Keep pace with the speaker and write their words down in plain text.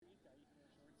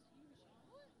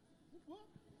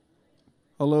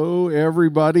Hello,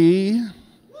 everybody.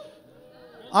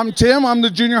 I'm Tim. I'm the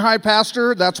junior high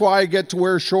pastor. That's why I get to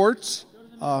wear shorts.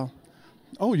 You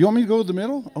want me to go to the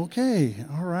middle? Okay,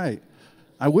 all right.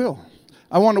 I will.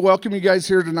 I want to welcome you guys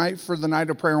here tonight for the night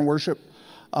of prayer and worship.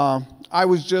 I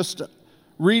was just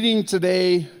reading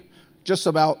today just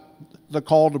about the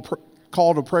call to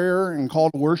prayer and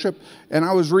call to worship, and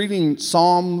I was reading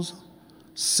Psalms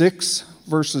 6,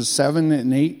 verses 7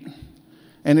 and 8.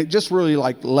 And it just really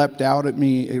leapt out at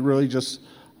me. It really just,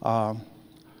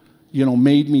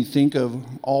 made me think of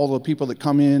all the people that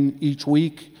come in each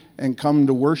week and come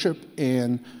to worship.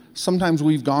 And sometimes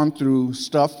we've gone through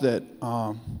stuff that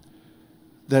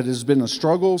has been a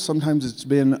struggle. Sometimes it's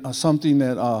been something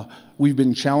that we've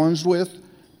been challenged with.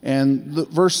 And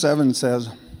verse 7 says,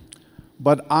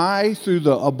 "But I, through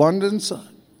the abundance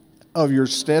of your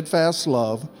steadfast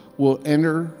love, will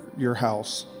enter your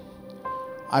house.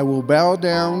 I will bow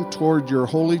down toward your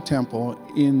holy temple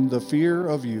in the fear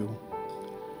of you.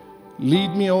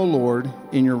 Lead me, O Lord,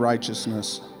 in your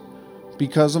righteousness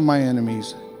because of my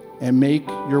enemies, and make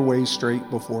your way straight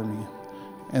before me."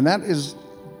 And that is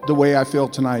the way I feel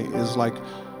tonight, is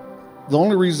the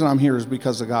only reason I'm here is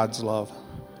because of God's love.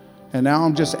 And now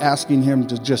I'm just asking him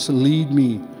to just lead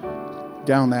me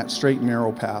down that straight and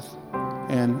narrow path.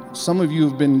 And some of you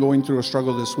have been going through a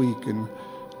struggle this week, and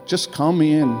just come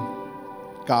in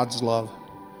God's love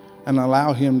and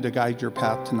allow him to guide your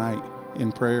path tonight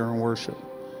in prayer and worship.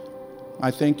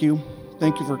 I thank you.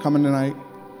 Thank you for coming tonight.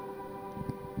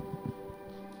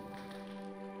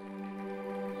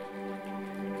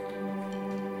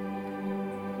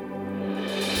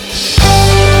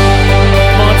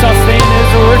 Come on, let's all stand as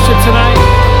we worship tonight.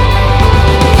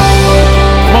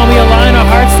 Come on, we align our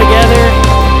hearts together,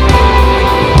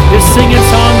 just singing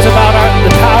songs about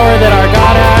the power that our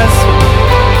God has.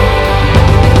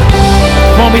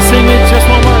 Come on, we sing with just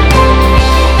one word.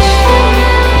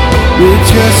 With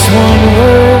just one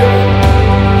word,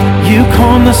 you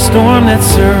calm the storm that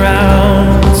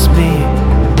surrounds me.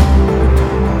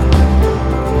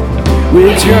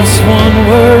 With just one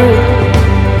word,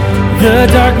 the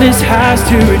darkness has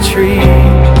to retreat.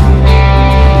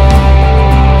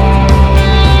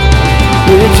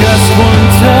 With just one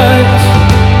touch,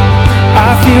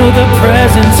 I feel the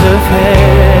presence of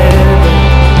heaven.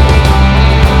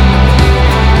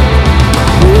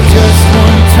 With just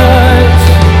one touch,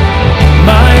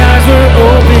 my eyes were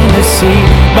open to see.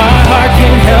 My heart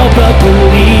can't help but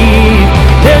believe.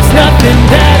 There's nothing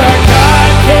that our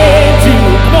God can't do.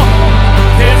 Come on.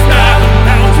 There's not a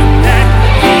mountain that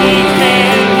he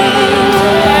can't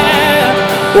move.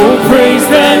 Oh, praise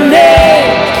the name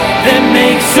that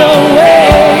makes a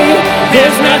way.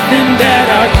 There's nothing that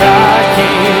our God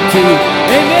can't do.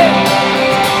 Amen.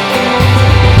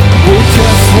 With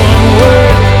just one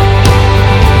word,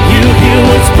 you heal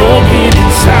what's broken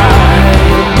inside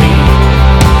me.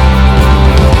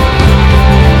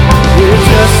 With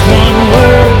just one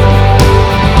word,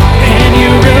 and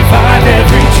you revive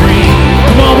every dream.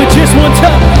 Come on, with just one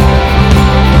touch.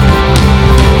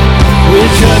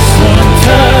 With just one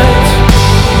touch,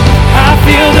 I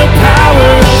feel the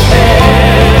power of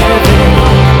heaven.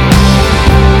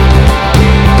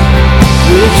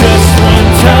 With just one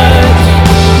touch,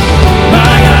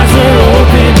 my eyes are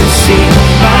open to see.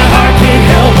 My heart can't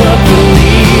help but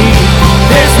believe.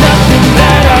 There's nothing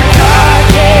that our God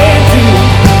can't do.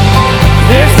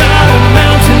 There's not a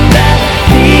mountain that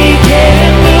he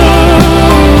can't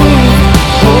move.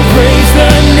 Oh, praise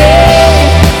the name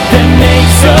that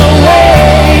makes a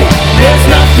way. There's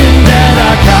nothing that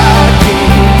our God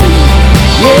can't do.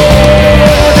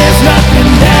 Yeah, there's nothing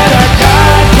that our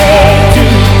God can't do.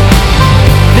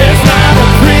 There's not a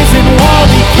prison wall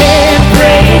he can't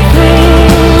break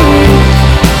through.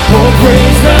 Oh,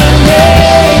 praise the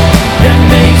name that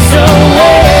makes a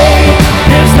way.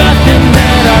 There's nothing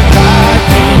that our God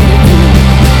can't do.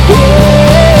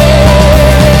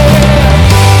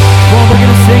 Well, we're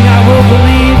going to sing I Will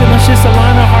Believe, and let's just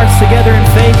align our hearts together in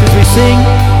faith as we sing.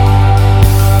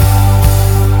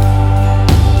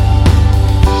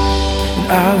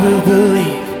 I will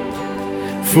believe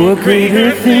for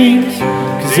greater things,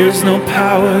 'cause there's no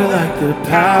power like the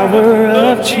power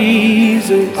of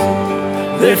Jesus.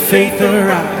 Let faith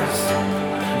arise,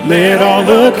 let all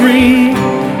agree.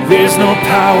 There's no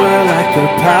power like the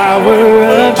power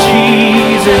of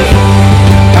Jesus.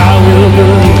 I will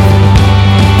believe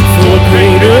for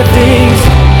greater things,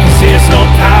 'cause there's no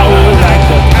power like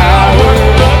the power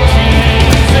of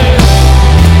Jesus.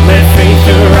 Let faith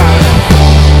arise,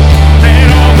 let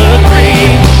all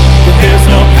agree. There's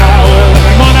no power.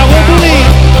 Come on, I will believe.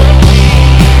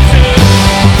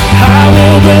 I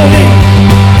will believe.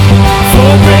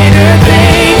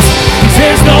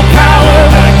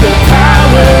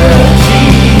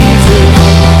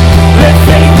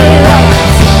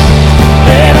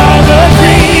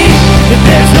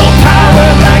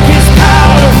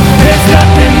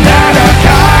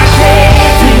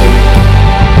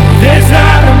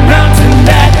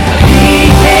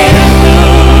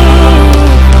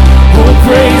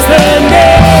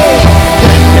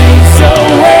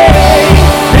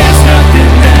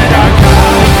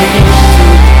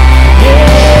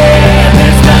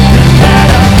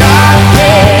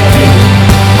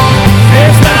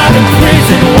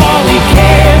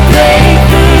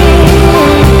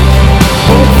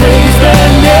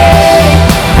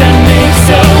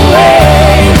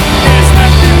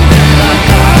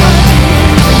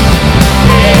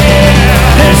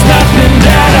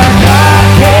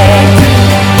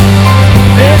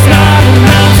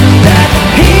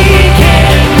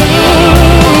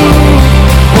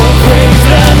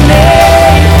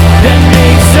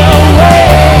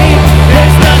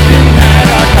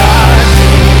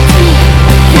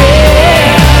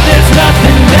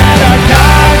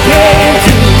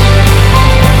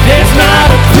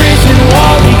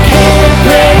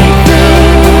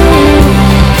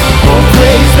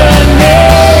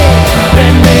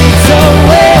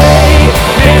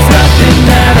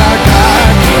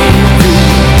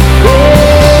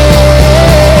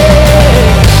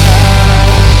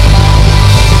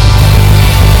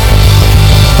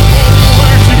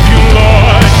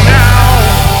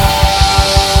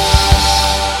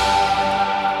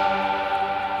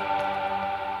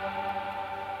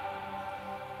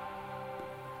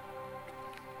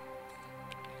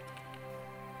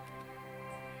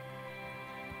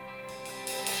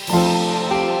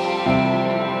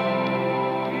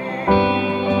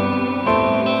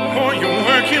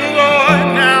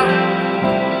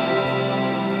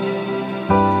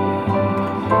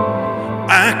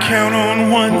 count on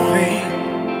one thing.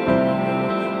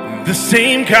 The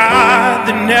same God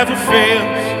that never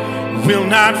fails will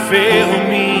not fail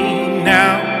me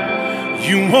now.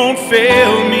 You won't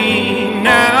fail me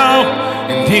now.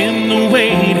 And in the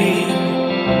waiting,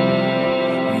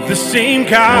 the same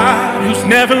God who's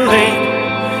never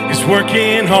late is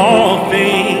working all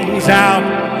things out.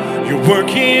 You're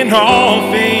working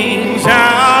all things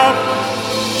out.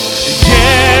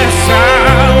 Yes,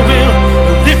 I will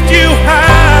lift you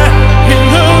high in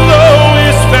the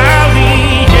lowest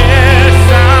valley. Yes,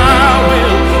 I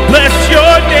will bless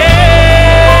your name.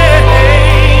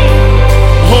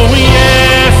 Oh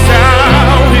yes, I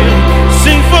will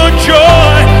sing for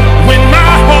joy when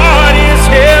my heart is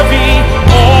heavy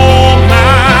all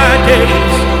my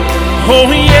days. Oh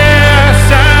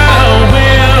yes, I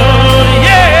will,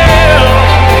 yeah.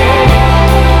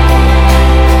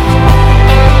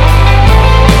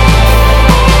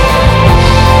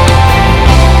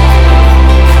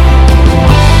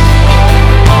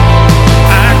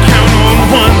 I count on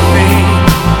one thing.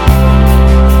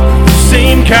 The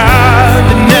same God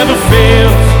that never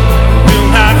fails will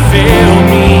not fail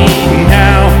me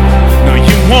now. No,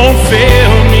 you won't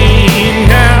fail me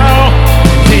now.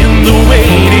 In the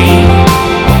waiting,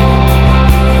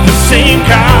 the same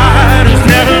God who's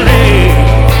never late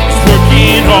is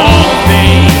working all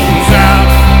things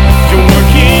out. You're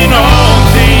working all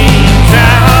things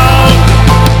out.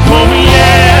 Oh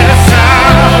yes,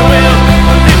 I will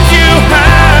lift you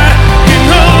high in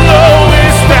the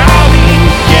lowest valley.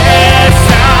 Yes,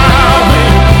 I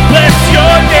will bless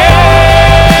your name.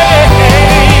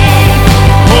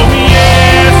 Oh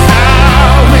yes,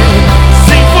 I will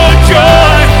sing for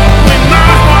joy when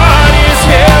my heart is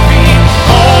heavy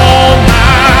all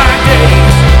my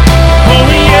days. Oh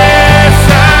yes,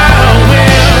 I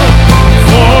will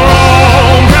for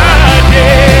all my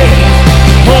days.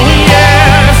 Oh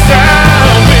yes, I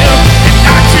will. And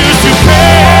I choose to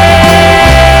praise,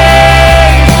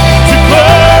 to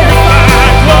glorify,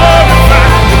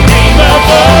 glorify the name of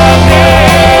our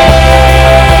name.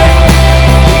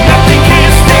 Nothing can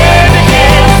stand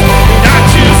against. And I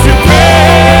choose to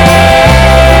praise,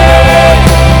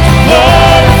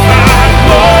 glorify,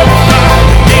 glorify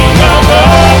the name of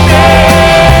our name.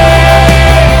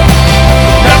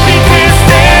 Nothing can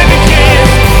stand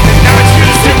against. And I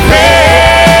choose to praise,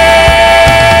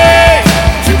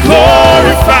 to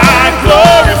glorify,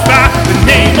 glorify the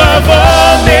name of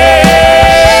our name.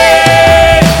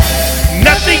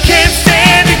 Nothing can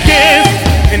stand against.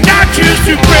 And I choose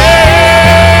to praise,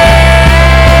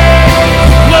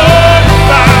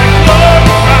 glorify,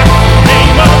 glorify the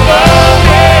name of our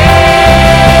name.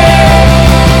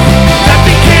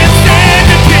 Nothing can stand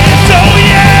against. Oh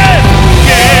yes,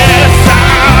 yes, I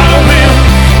will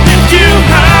lift you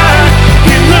high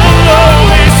in the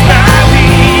lowest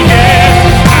valley. Yes,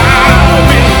 I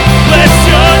will bless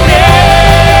your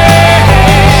name.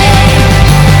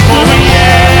 Oh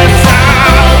yes, I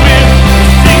will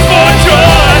sing for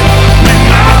joy when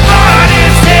my heart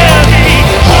is heavy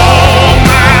all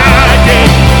my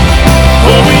days.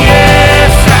 Oh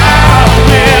yes, I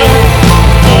will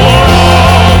for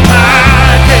all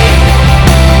my days.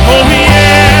 Oh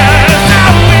yes, I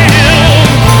will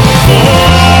for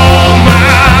all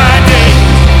my days.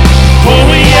 Oh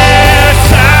yes,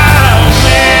 I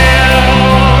will.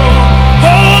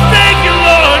 Oh, thank you,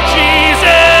 Lord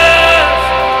Jesus.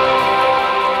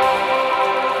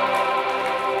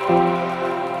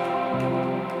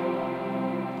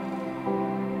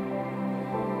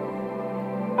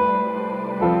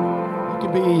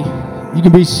 You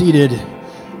can be seated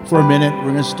for a minute.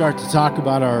 We're going to start to talk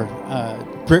about our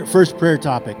first prayer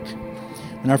topic.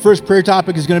 And our first prayer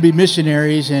topic is going to be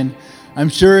missionaries. And I'm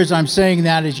sure as I'm saying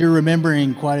that, as you're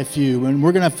remembering quite a few. And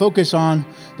we're going to focus on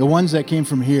the ones that came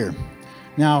from here.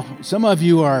 Now, some of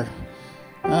you are,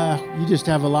 you just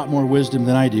have a lot more wisdom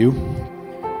than I do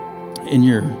in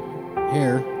your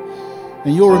hair.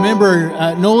 And you'll remember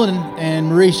Nolan and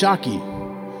Marie Shockey.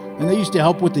 And they used to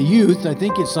help with the youth. I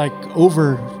think it's like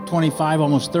over 25,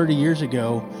 almost 30 years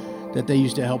ago that they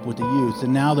used to help with the youth.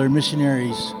 And now they're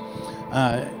missionaries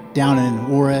down in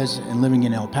Juarez and living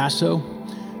in El Paso.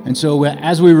 And so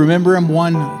as we remember them,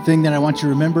 one thing that I want you to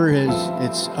remember is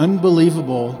it's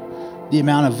unbelievable the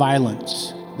amount of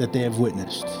violence that they have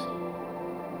witnessed.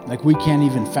 Like we can't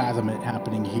even fathom it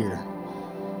happening here.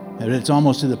 And it's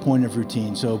almost to the point of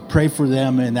routine. So pray for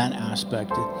them in that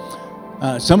aspect.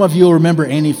 Some of you will remember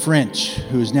Annie French,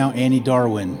 who is now Annie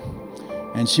Darwin.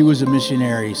 And she was a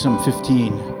missionary some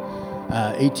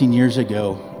 18 years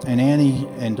ago. And Annie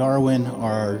and Darwin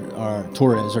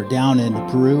Torres are down in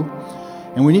Peru.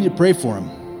 And we need to pray for them.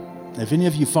 If any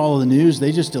of you follow the news,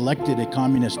 they just elected a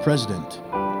communist president.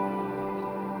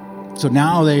 So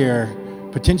now they are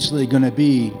potentially going to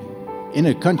be in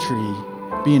a country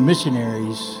being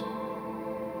missionaries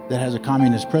that has a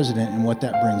communist president and what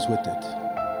that brings with it.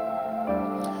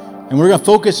 And we're going to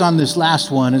focus on this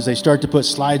last one as they start to put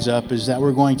slides up, is that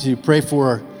we're going to pray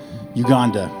for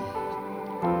Uganda.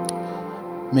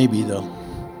 Maybe they'll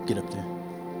get up there.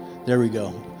 There we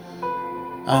go.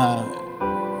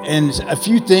 And a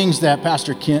few things that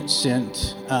Pastor Kent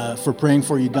sent for praying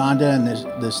for Uganda, and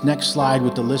this next slide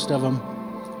with the list of them.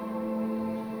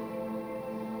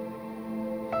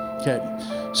 Okay,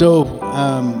 so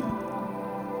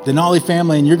the Nolly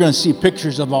family, and you're going to see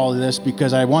pictures of all of this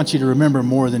because I want you to remember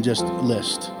more than just a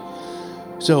list.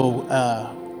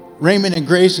 So Raymond and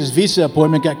Grace's visa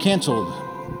appointment got canceled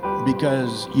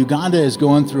because Uganda is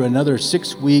going through another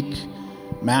 6-week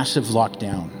massive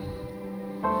lockdown.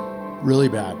 Really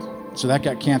bad. So that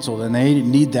got canceled, and they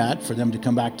need that for them to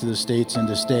come back to the States and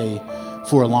to stay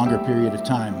for a longer period of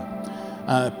time.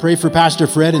 Pray for Pastor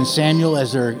Fred and Samuel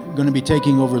as they're going to be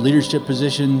taking over leadership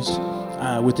positions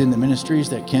within the ministries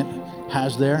that Kent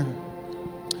has there.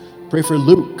 Pray for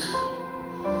Luke,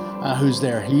 who's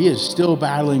there. He is still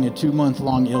battling a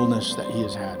 2-month-long illness that he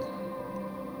has had.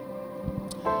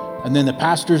 And then the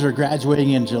pastors are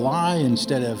graduating in July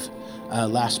instead of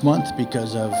last month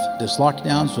because of this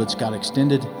lockdown, so it's got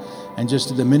extended. And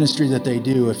just the ministry that they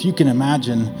do, if you can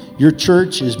imagine, your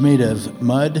church is made of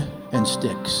mud and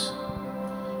sticks.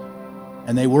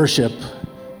 And they worship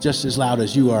just as loud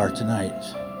as you are tonight.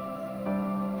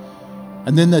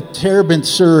 And then the Terebinth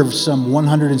serves some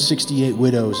 168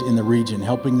 widows in the region,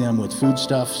 helping them with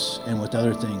foodstuffs and with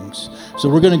other things. So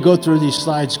we're going to go through these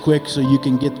slides quick so you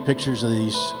can get the pictures of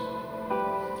these.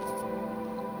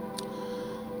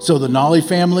 So the Nolly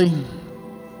family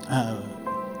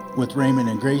with Raymond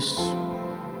and Grace.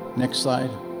 Next slide.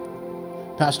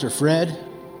 Pastor Fred.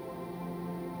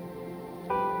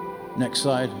 Next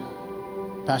slide.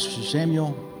 Pastor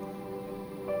Samuel.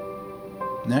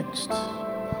 Next.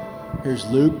 Here's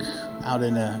Luke out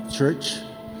in a church.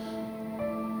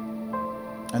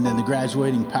 And then the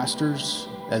graduating pastors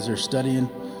as they're studying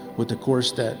with the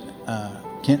course that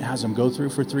Kent has them go through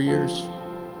for 3 years.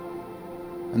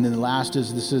 And then the last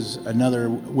is, this is another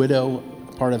widow,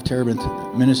 part of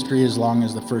Terebinth ministry, as long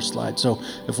as the first slide. So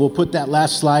if we'll put that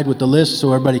last slide with the list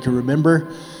so everybody can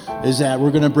remember, is that we're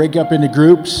going to break up into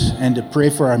groups and to pray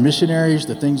for our missionaries,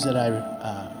 the things that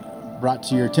I brought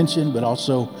to your attention, but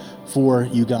also for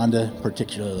Uganda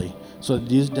particularly. So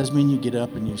this does mean you get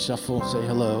up and you shuffle, say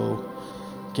hello,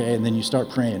 okay, and then you start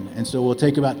praying. And so we'll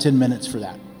take about 10 minutes for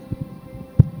that.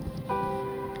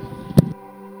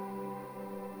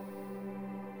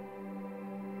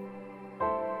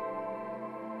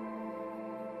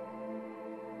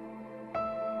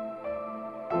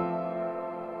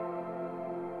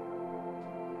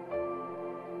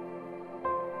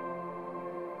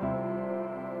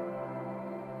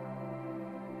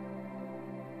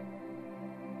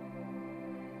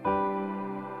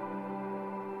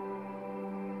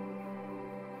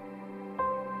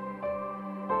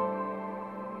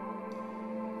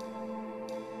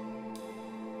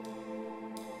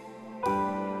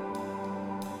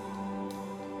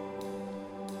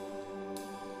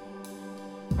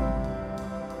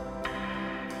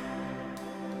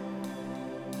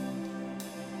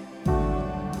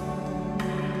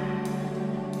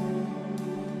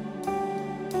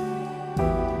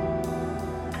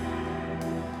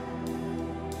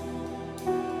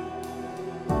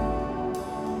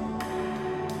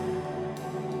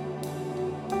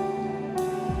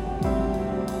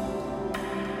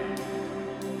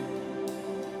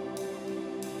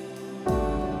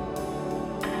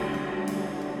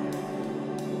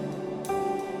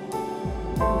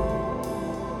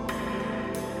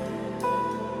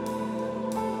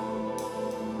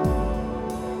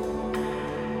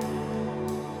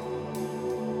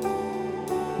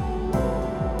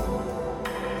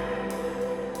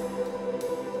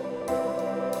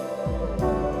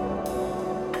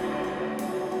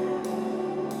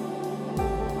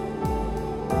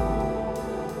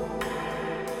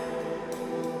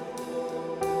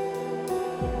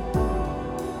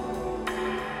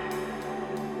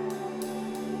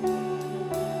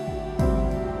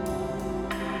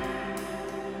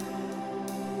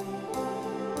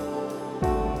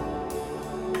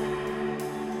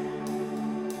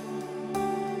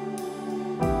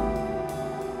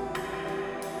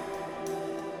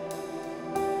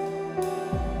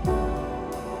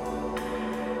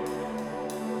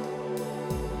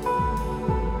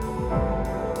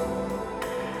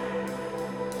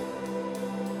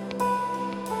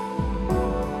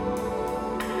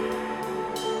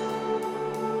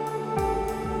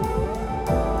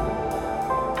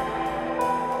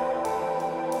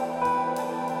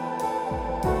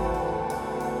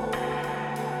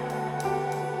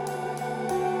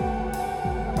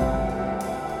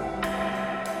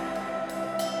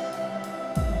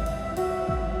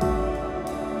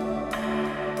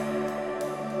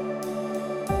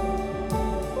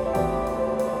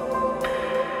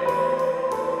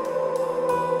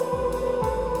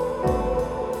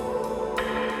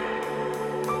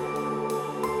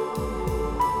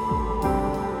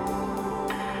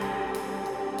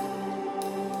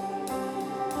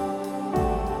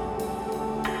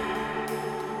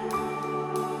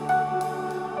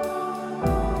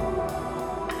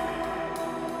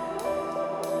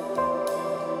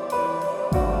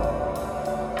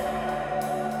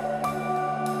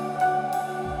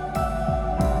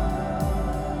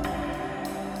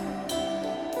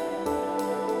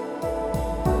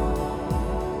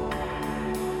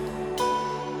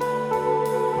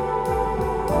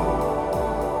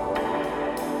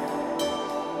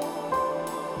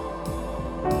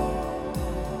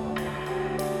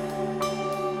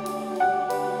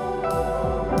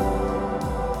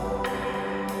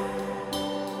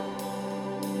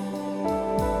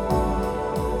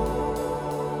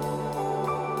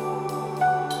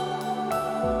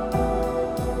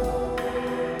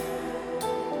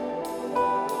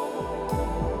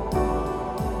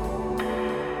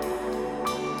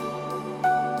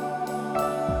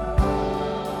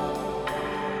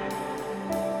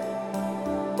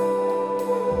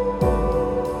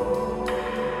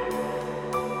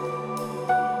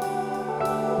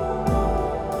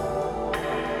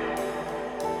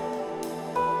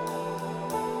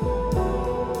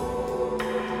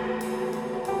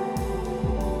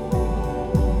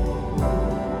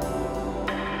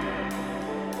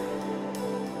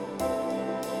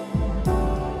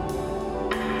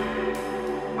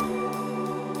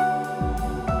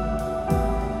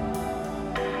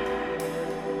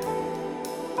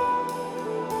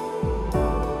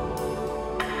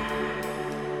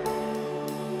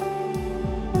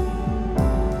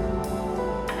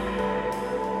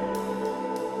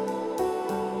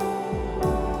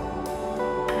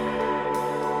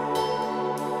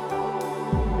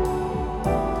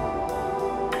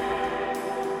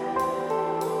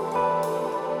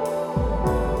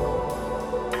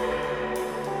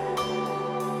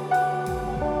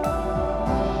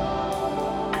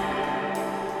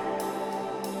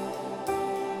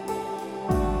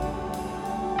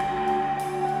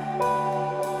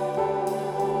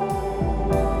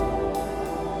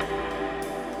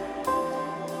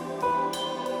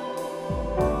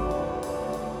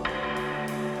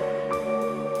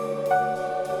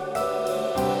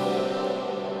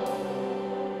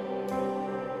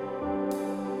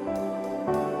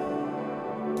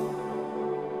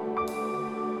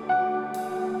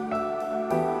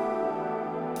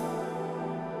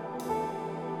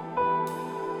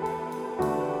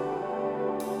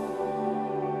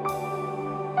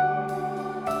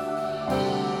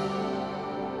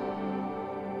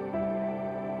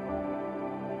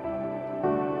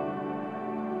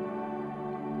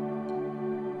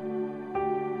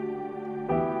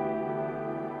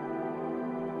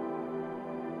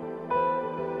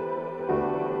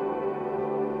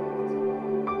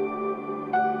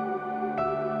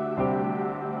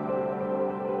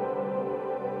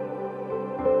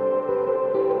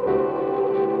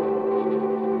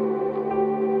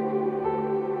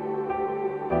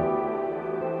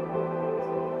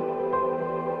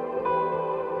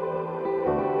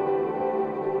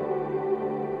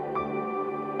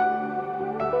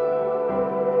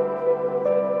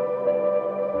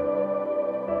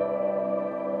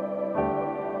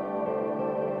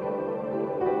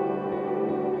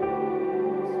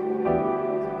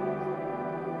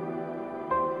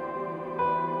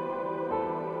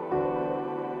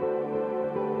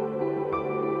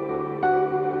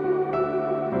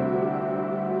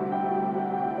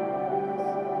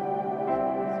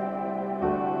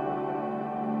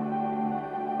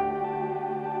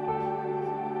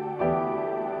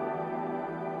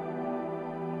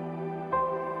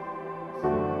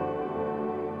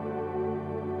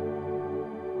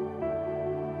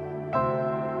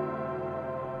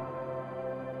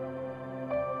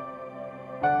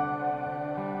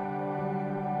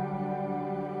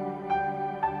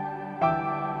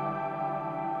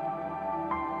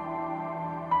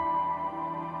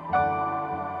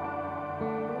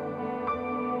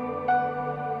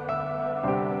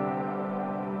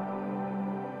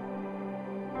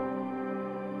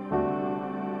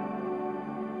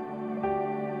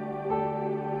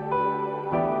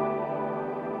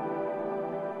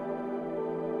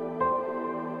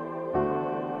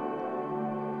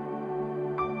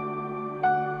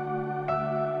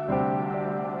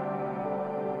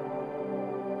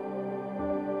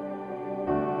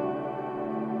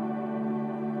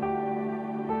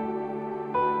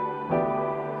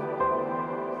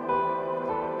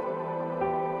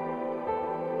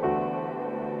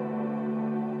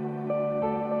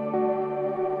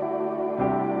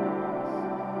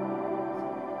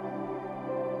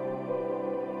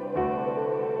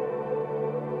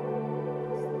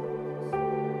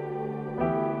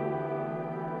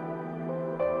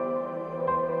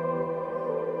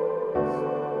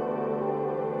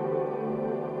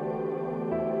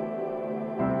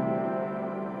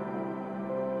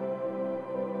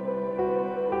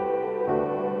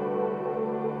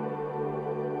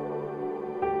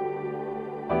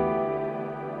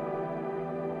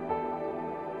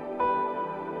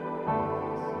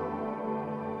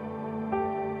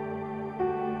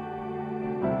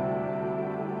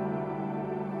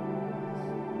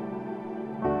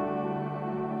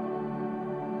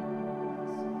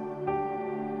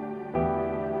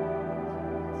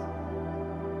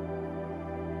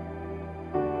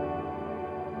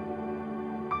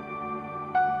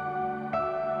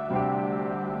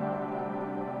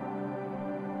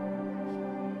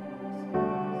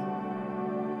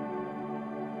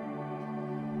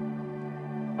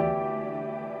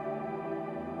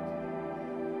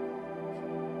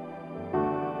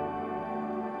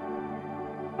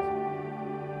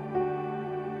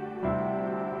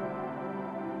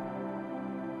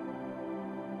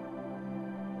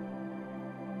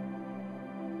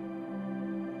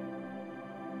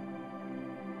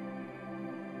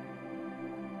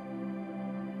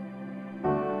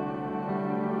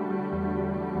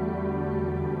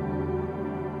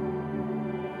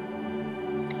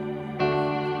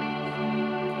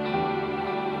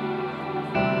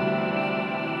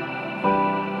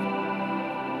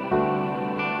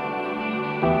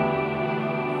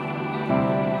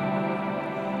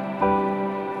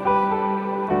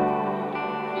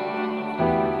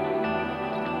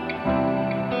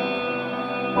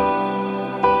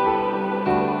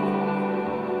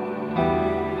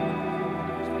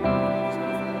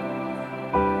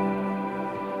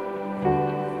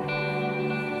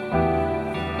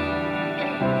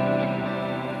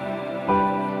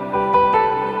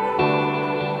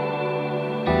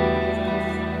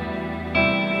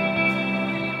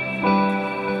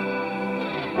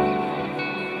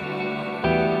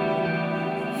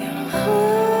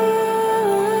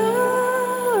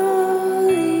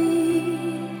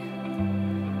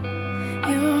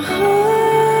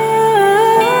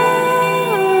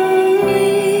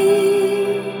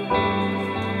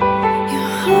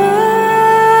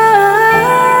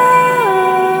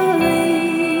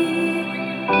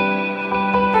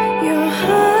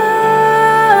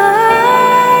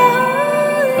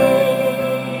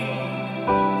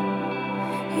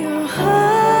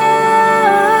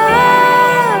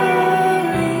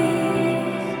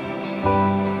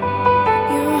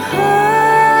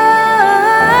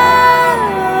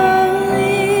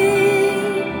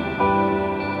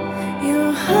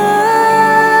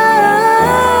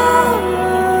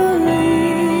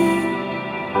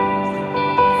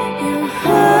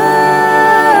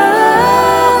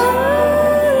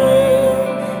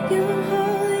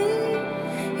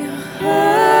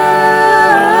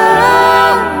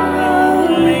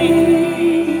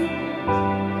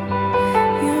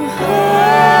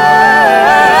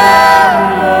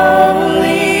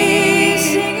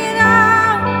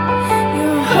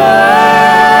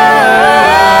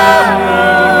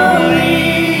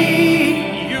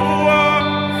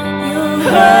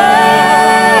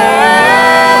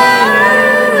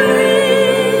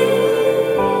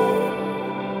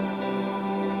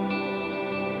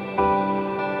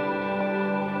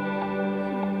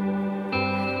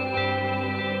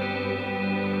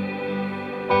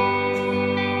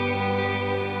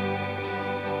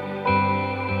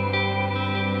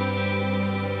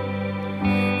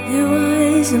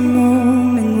 was a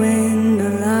moment when the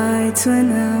lights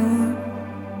went out,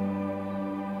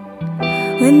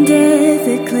 when death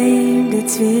had claimed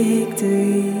its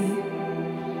victory.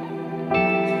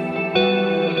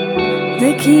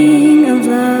 The King of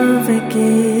Love had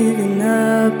given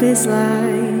up his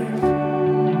life,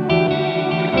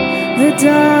 the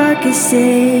darkest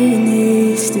day in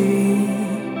history.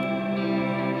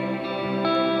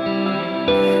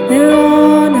 There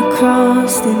on a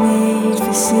cross they made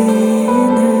for sinners,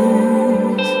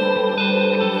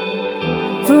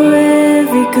 for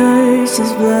every curse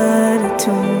his blood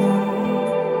atoned.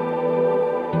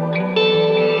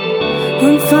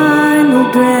 One final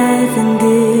breath and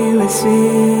it was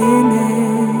finished,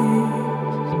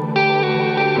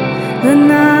 but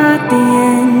not the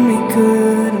end we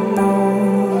could have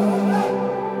known.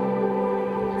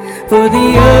 For the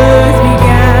earth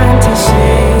began to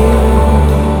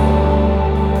shake,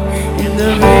 and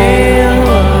the veil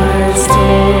was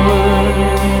torn.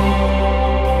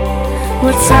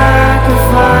 What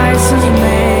sacrifice was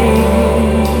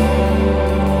made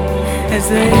as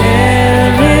the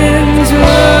heavens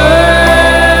roared.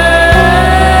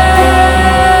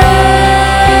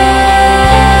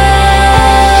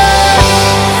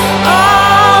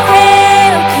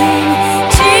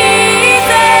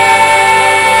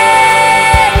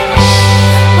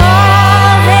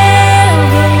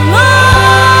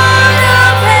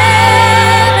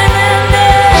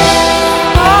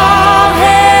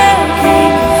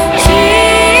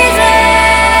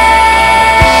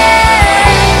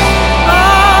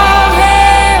 Oh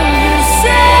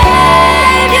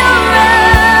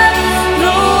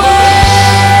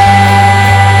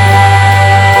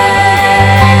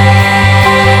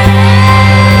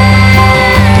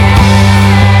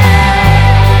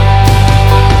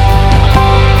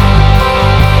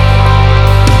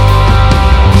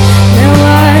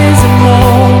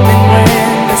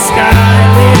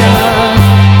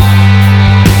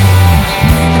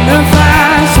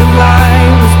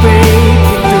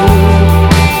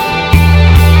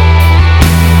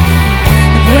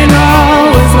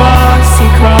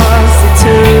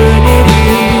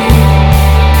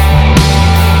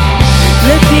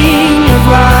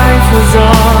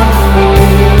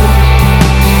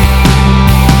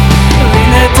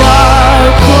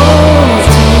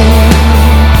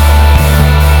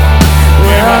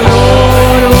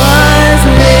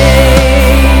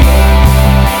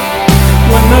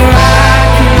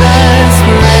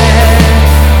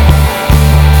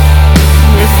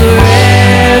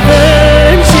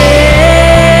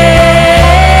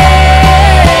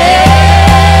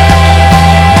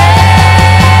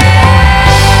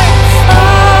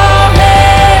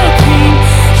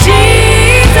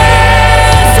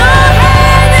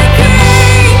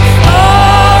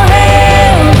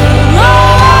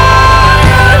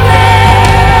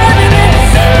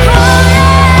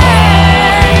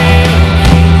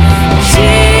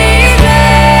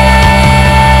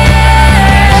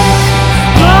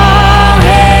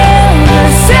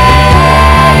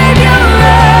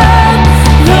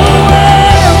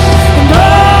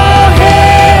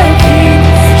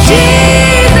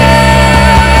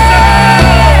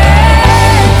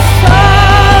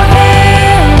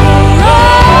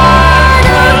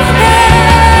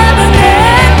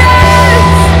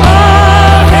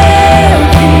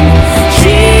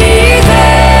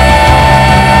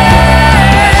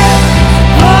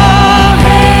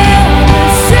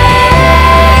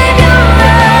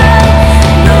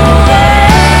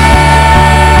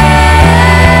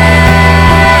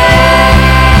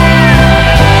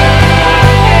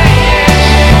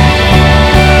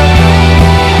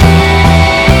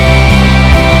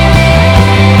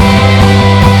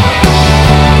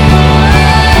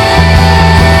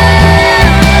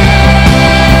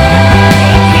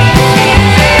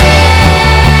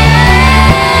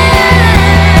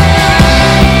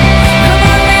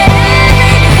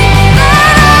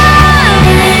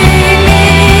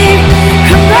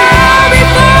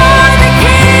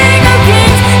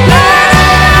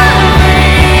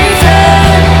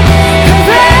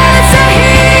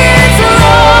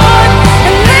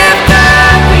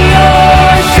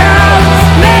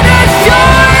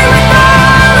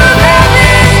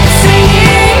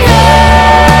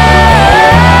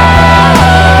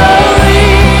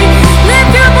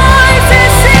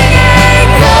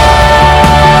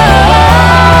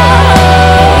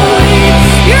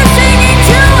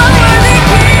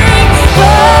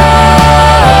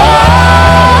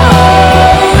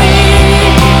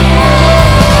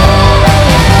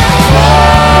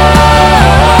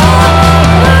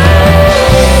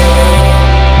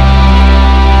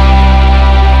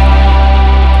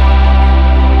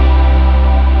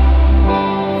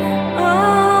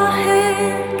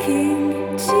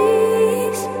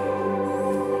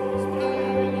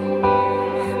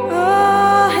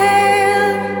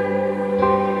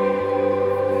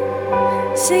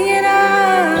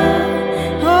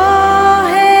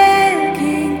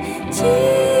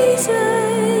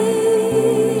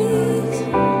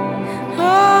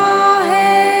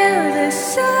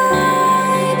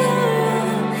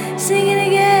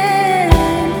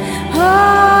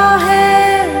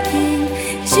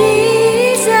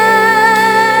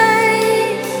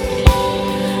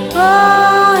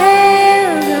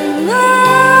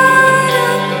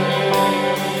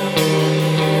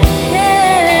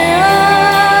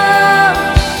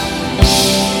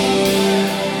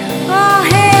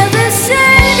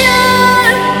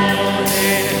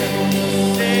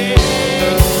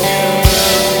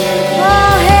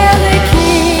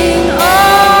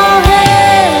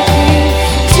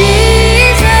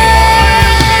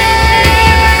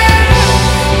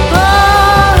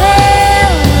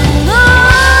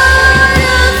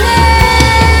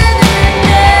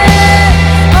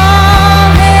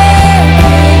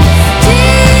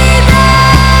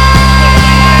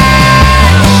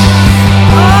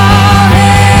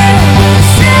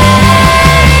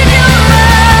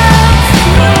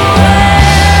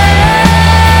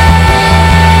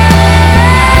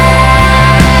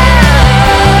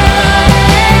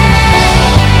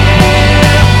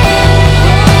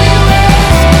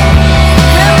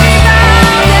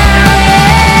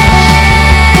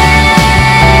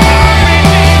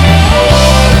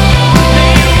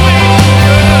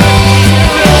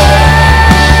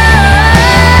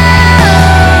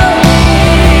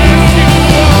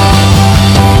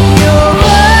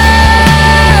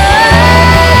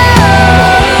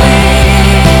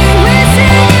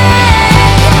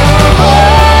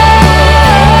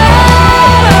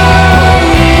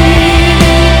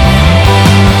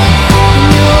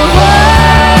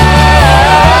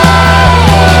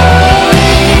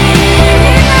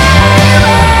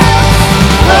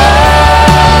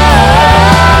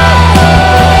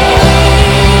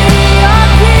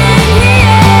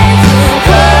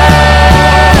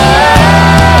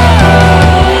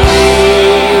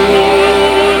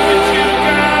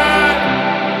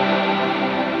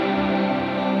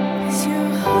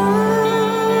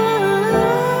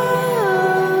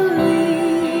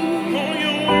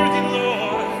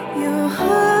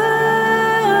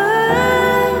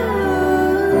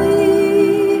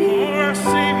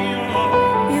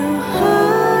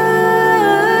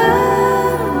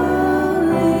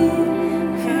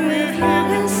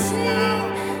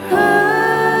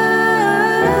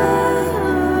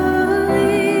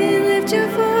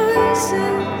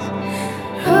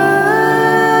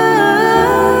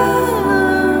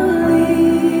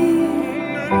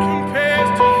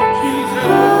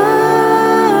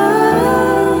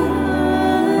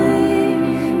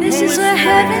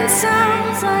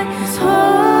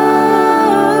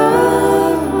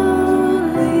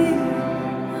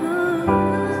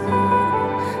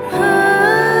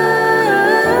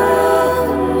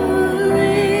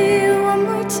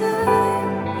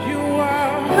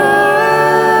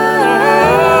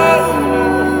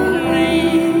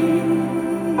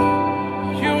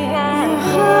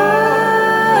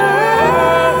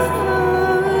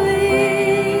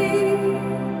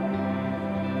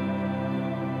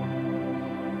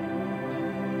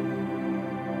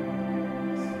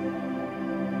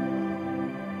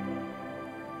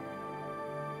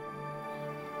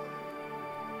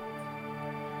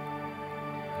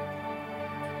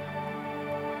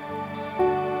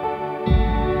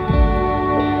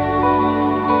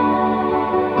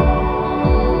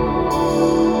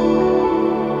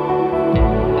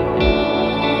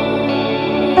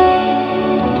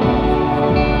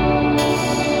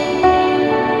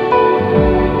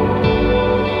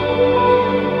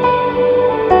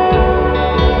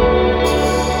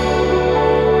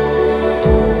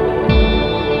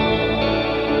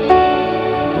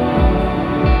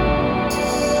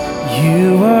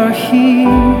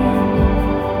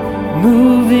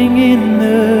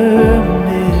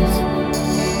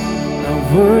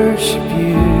worship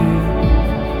you.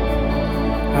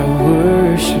 I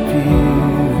worship you.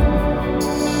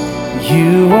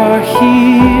 You are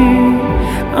here.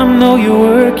 I know you're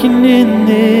working in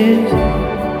this.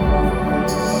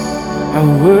 I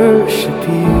worship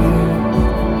you.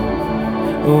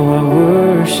 Oh, I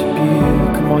worship you.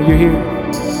 Come on, you're here.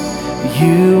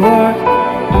 You are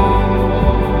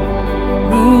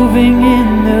moving in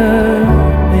the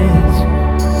midst.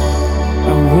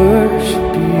 I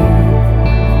worship you.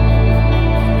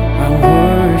 I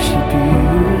worship you.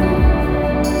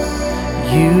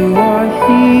 You are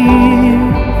here.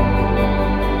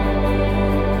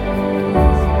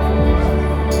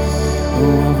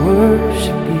 Oh, I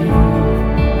worship you.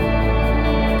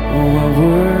 Oh, I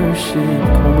worship.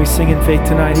 Come on, we sing in faith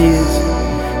tonight. He is.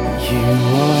 You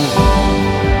are.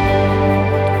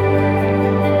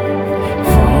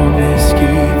 Promise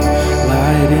keep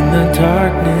light in the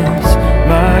darkness,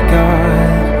 my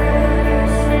God.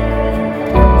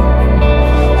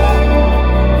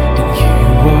 And you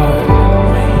are.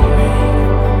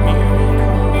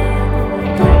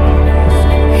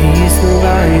 He's the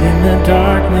light in the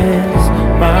darkness,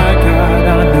 my God.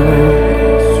 I know.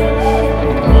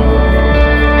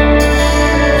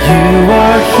 You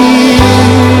are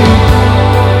here,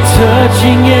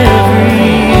 touching every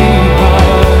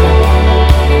heart.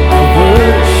 I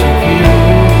worship you.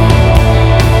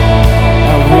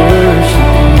 I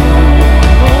worship you.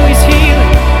 Oh, he's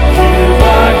healing. You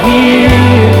are here.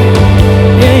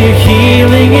 Yeah, you're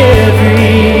healing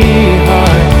every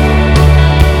heart.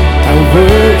 I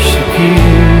worship you.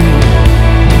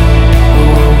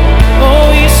 Oh,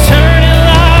 he's turning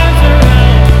lives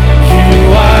around. You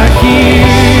are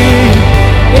here.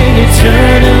 And you're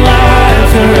turning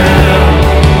lives around.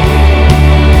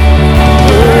 I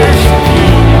worship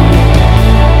you.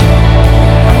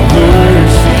 I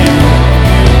worship you.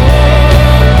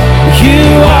 You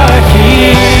are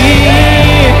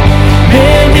here,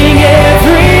 mending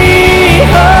every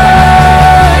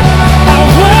heart. I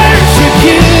worship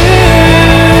you.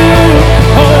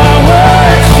 Oh, I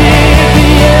worship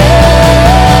you.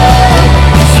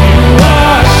 'Cause you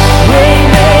are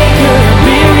waymaker,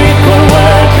 miracle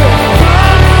worker,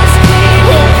 promise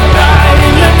keeper, light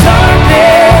in the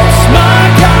darkness, my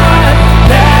God,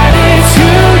 that is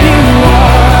who you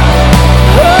are.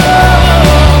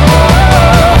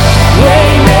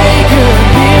 Waymaker,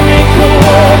 miracle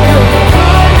worker,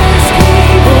 promise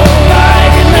keeper,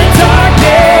 light in the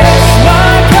darkness,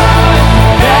 my God,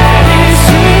 that is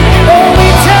who. Oh, we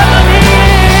tell him he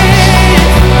is.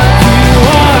 You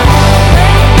are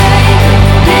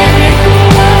miracle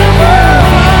worker,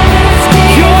 promise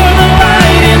keeper. You're the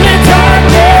light in the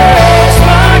darkness,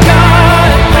 my God,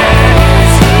 that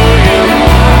is who you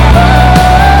are.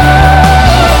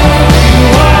 You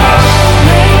are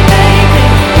waymaker,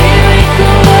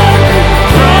 miracle worker,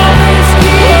 promise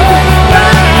keeper,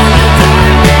 light in the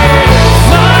darkness,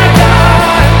 my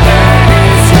God, that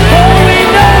is who. Oh, we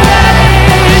know that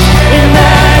is, and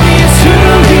that is who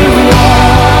you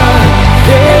are.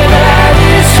 Yeah, that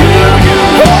is who you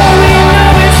are. Oh, we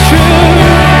know it's true.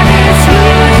 That is who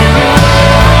you are.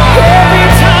 Every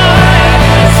time,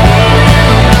 that's who you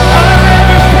are. Our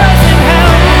ever-present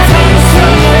help in times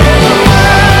of trouble.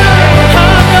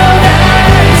 I know that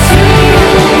is who you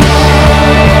are.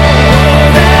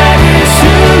 That is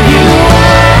who you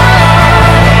are.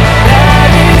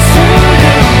 That is who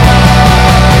you are.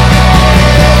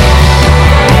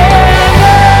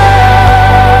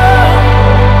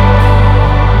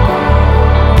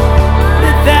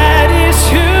 That is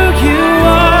who you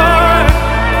are.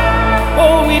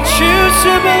 Oh, we choose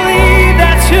to believe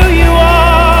that's who you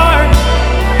are.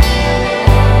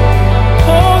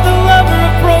 Oh, the lover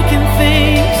of broken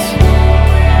things.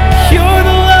 You're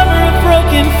the lover of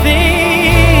broken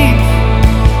things.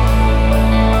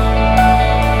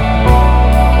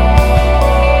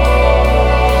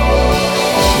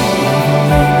 Even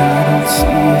when I don't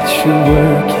see it, you're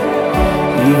working.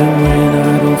 Even when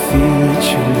I don't feel it,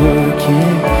 you're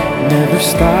working. You never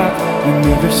stop, you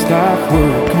never stop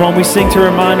work. Come on, we sing to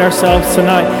remind ourselves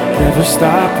tonight. Never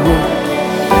stop work.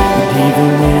 And even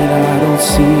when I don't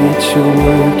see it, you're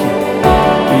working.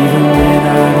 Even when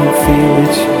I don't feel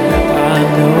it, I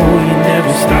know you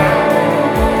never stop.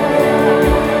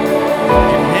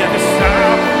 You never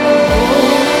stop.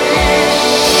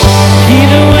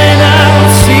 Even when I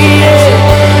don't see it,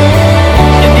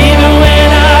 and even when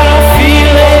I don't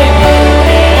feel it,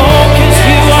 oh, 'cause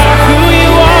you are who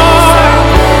you are.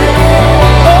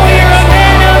 Oh, you're a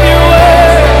man of your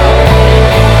word.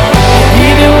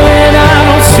 Even when I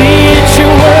don't see it,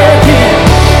 you're working.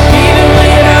 Even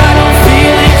when I don't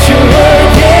feel it, you're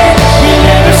working. You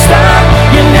never stop.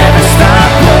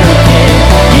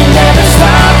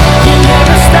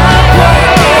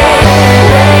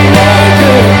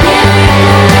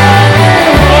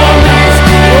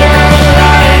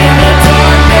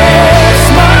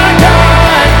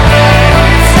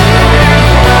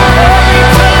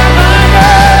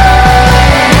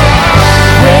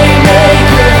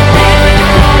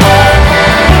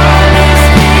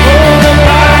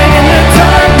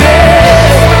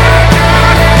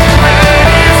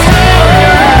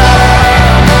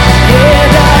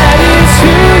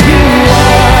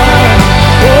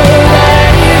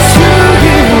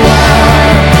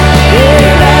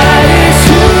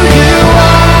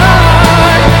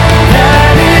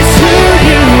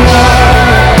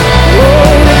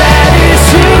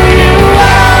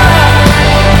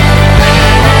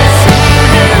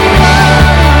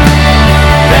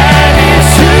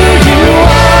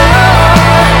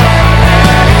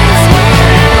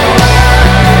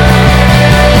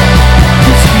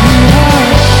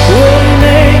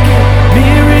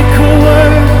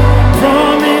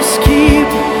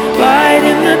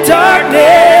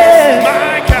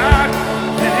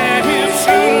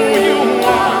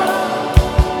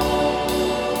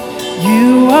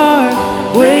 You are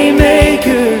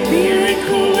waymaker,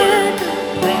 miracle worker,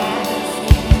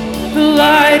 the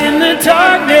light in the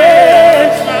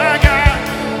darkness. My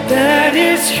God, that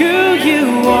is who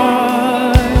you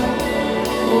are.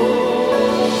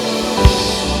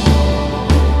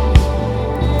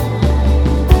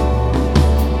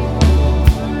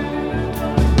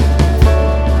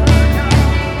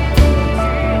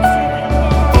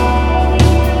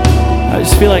 I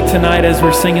just feel like tonight as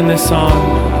we're singing this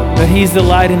song that he's the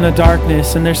light in the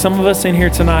darkness, and there's some of us in here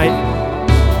tonight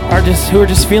who are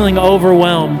just feeling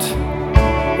overwhelmed,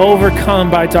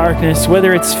 overcome by darkness,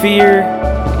 whether it's fear,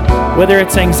 whether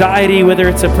it's anxiety, whether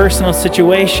it's a personal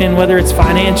situation, whether it's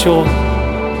financial.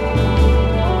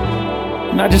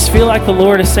 And I just feel like the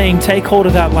Lord is saying, take hold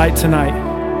of that light tonight.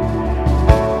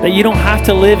 That you don't have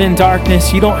to live in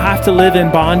darkness, you don't have to live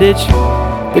in bondage,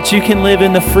 but you can live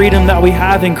in the freedom that we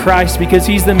have in Christ because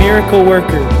he's the miracle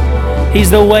worker. He's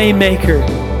the way maker.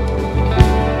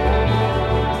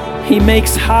 He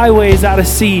makes highways out of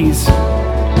seas.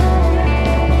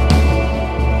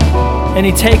 And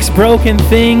he takes broken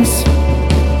things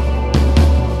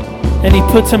and he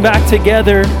puts them back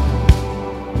together.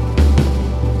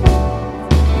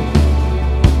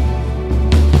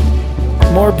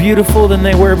 More beautiful than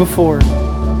they were before.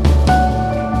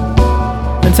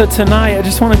 And so tonight, I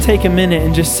just want to take a minute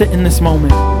and just sit in this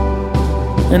moment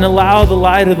and allow the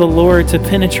light of the Lord to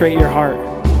penetrate your heart.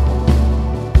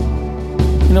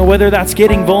 You know, whether that's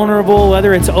getting vulnerable,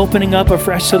 whether it's opening up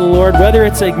afresh to the Lord, whether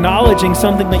it's acknowledging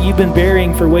something that you've been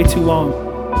burying for way too long.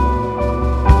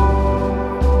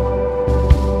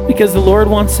 Because the Lord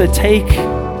wants to take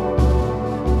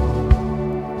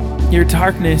your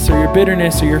darkness or your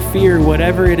bitterness or your fear,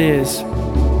 whatever it is,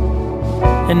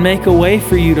 and make a way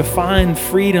for you to find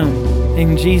freedom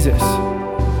in Jesus.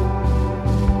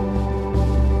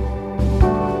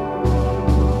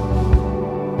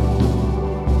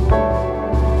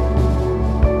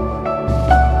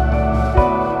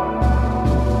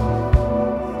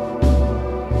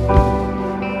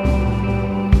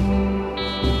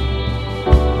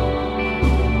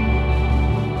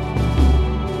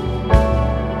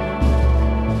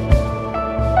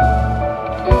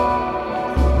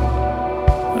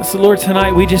 So Lord,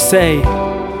 tonight we just say,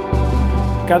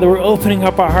 God, that we're opening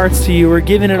up our hearts to you. We're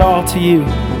giving it all to you.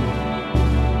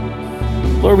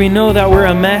 Lord, we know that we're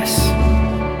a mess.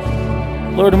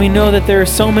 Lord, we know that there are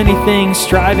so many things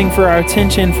striving for our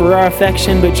attention, for our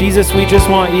affection, but Jesus, we just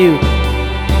want you.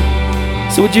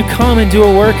 So would you come and do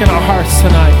a work in our hearts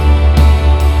tonight?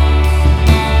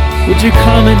 Would you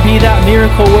come and be that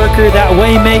miracle worker, that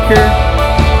way maker?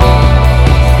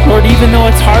 Lord, even though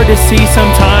it's hard to see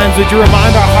sometimes, would you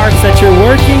remind our hearts that you're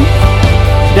working,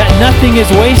 that nothing is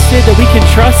wasted, that we can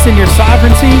trust in your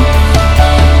sovereignty?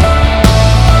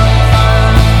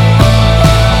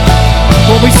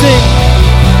 When we sing,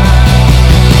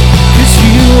 'cause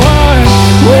you are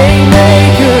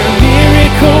waymaker,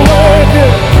 miracle worker,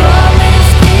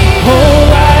 oh,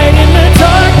 light in the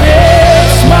darkness,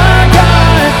 my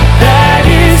God, that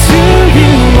is who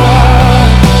you are.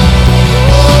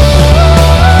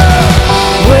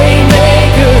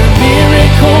 Waymaker,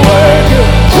 miracle worker,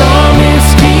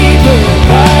 promise keeper,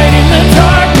 light in the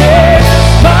darkness,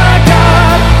 my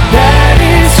God, that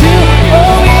is who.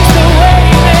 Oh, he's the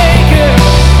waymaker,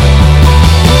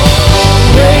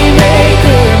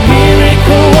 waymaker,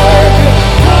 miracle worker,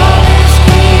 promise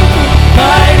keeper,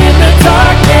 light in the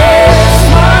darkness,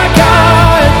 my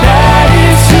God, that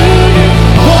is who you.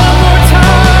 One more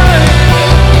time,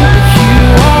 you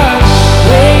are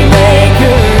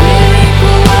waymaker.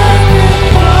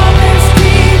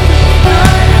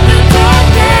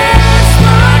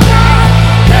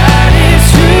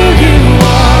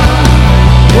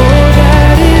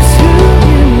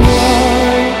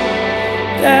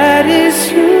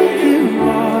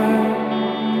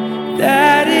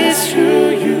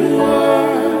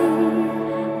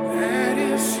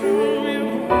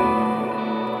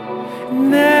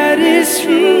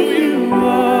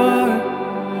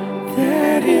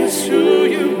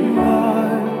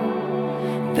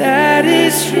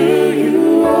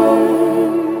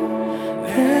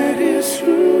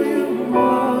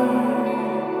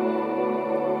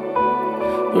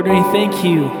 Lord, we thank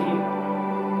you,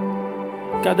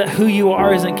 God, that who you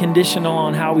are isn't conditional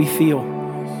on how we feel.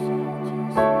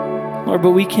 Lord,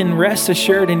 but we can rest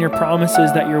assured in your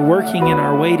promises that you're working in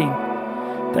our waiting,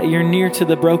 that you're near to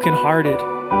the brokenhearted.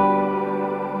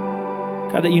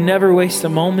 God, that you never waste a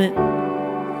moment.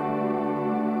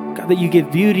 God, that you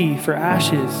give beauty for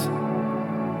ashes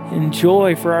and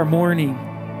joy for our mourning.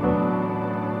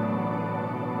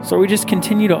 So we just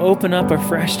continue to open up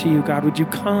afresh to you, God. Would you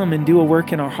come and do a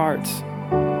work in our hearts?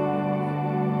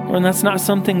 Lord, and that's not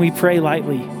something we pray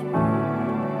lightly.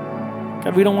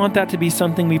 God, we don't want that to be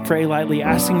something we pray lightly,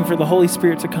 asking for the Holy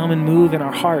Spirit to come and move in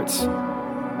our hearts.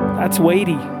 That's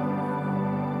weighty.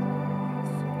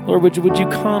 Lord, would you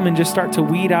come and just start to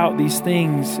weed out these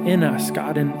things in us,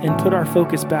 God, and put our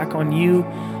focus back on you,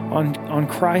 on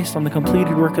Christ, on the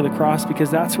completed work of the cross,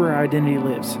 because that's where our identity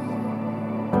lives.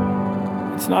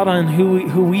 It's not on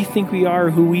who we think we are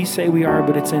or who we say we are,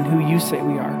 but it's in who you say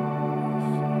we are.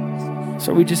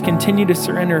 So we just continue to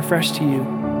surrender afresh to you.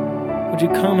 Would you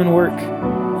come and work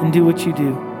and do what you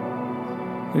do?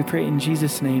 We pray in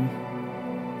Jesus' name.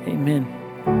 Amen.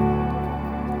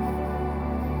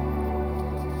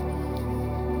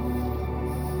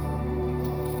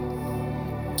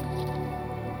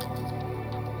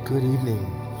 Good evening.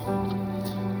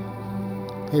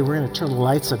 Hey, we're going to turn the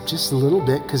lights up just a little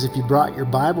bit, because if you brought your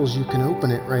Bibles, you can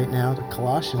open it right now to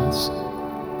Colossians.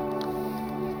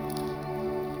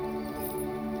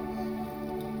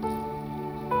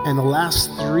 And the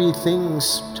last three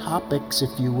topics,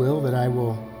 if you will, that I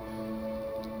will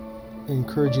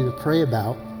encourage you to pray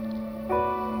about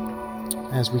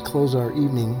as we close our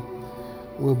evening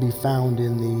will be found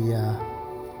in the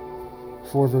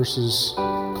 4 verses,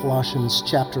 Colossians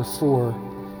chapter 4,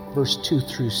 verse 2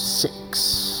 through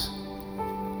 6.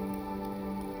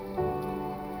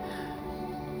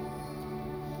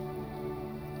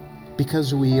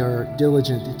 Because we are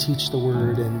diligent to teach the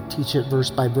word and teach it verse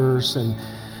by verse, and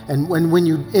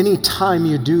anytime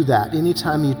you do that,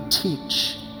 anytime you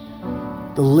teach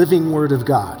the living word of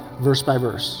God verse by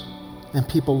verse, and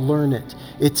people learn it,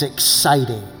 it's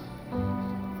exciting.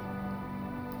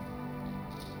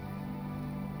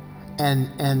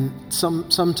 And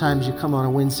sometimes you come on a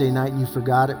Wednesday night and you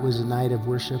forgot it was a night of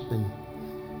worship and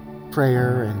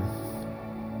prayer, and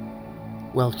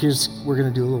well, we're going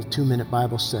to do a little 2-minute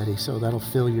Bible study, so that'll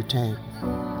fill your tank.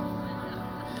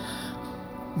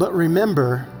 But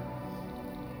remember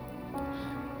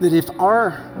that if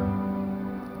our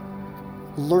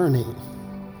learning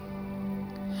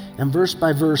and verse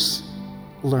by verse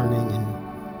learning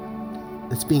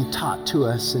and it's being taught to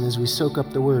us, and as we soak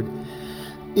up the word,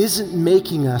 isn't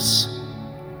making us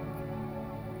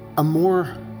a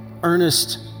more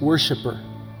earnest worshiper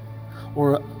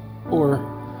or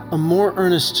a more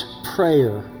earnest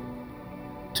prayer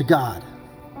to God,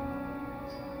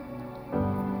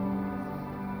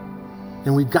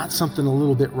 then we've got something a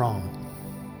little bit wrong.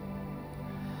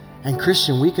 And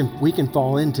Christian, we can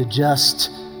fall into just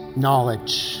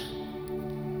knowledge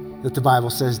that the Bible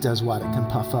says does what? It can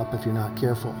puff up if you're not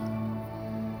careful.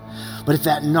 But if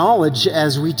that knowledge,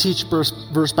 as we teach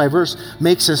verse by verse,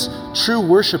 makes us true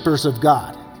worshipers of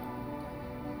God,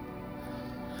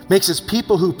 makes us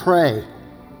people who pray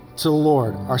to the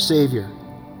Lord, our Savior,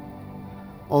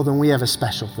 oh, then we have a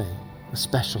special thing.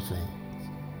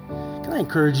 Can I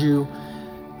encourage you,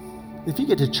 if you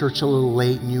get to church a little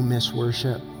late and you miss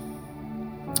worship,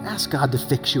 ask God to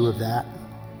fix you of that.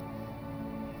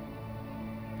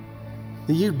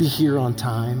 That you'd be here on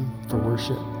time for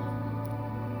worship.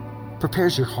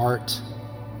 Prepares your heart.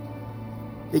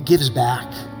 It gives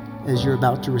back as you're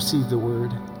about to receive the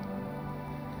word.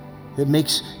 It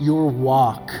makes your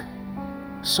walk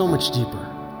so much deeper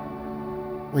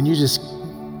when you just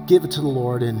give it to the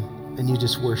Lord and you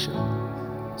just worship.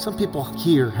 Some people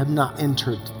here have not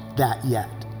entered that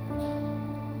yet.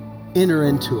 Enter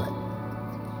into it.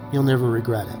 You'll never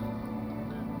regret it.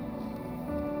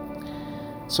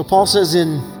 So Paul says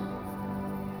in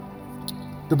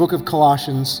the book of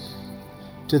Colossians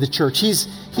to the church, he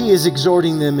is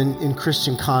exhorting them in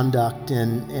Christian conduct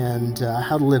and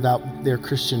how to live out their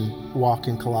Christian walk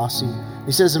in Colossae.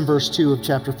 He says in verse 2 of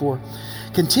chapter 4,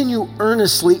 continue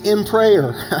earnestly in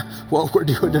prayer. What we're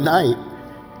doing tonight.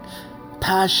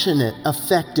 Passionate,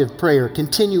 effective prayer.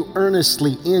 Continue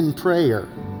earnestly in prayer.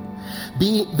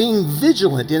 Being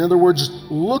vigilant, in other words,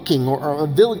 looking, or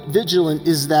vigilant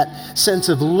is that sense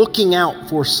of looking out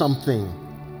for something,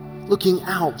 looking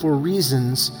out for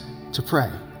reasons to pray,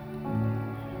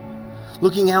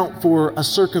 looking out for a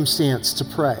circumstance to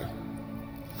pray.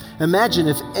 Imagine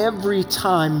if every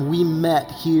time we met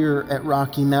here at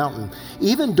Rocky Mountain,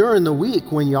 even during the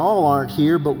week when y'all aren't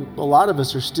here, but a lot of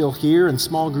us are still here and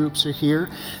small groups are here,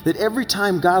 that every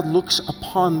time God looks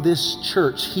upon this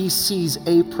church, he sees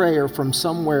a prayer from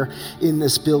somewhere in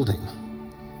this building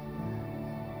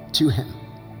to him.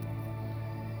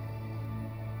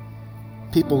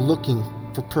 People looking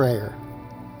for prayer.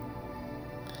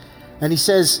 And he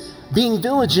says, being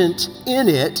diligent in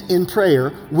it, in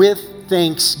prayer, with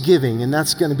thanksgiving. And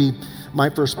that's going to be my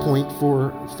first point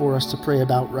for us to pray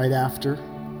about right after.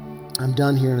 I'm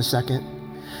done here in a second.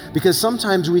 Because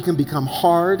sometimes we can become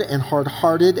hard and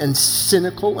hard-hearted and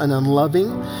cynical and unloving.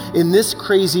 In this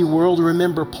crazy world,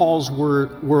 remember Paul's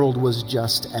world was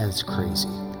just as crazy.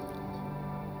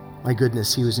 My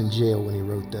goodness, he was in jail when he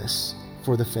wrote this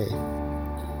for the faith.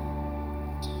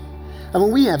 I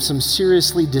mean, we have some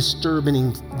seriously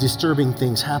disturbing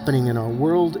things happening in our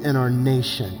world and our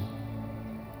nation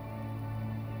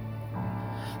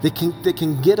that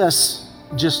can get us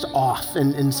just off,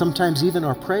 and sometimes even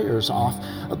our prayers off.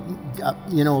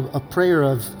 A prayer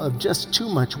of just too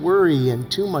much worry and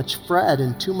too much fret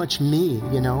and too much me,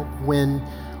 when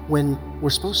we're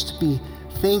supposed to be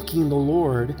thanking the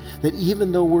Lord that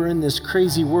even though we're in this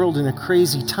crazy world in a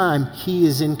crazy time, He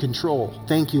is in control.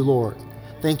 Thank you, Lord.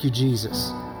 Thank you,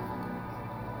 Jesus.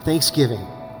 Thanksgiving.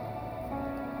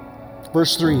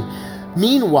 Verse 3,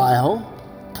 meanwhile,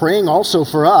 praying also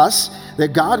for us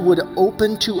that God would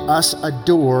open to us a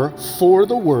door for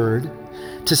the word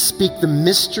to speak the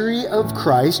mystery of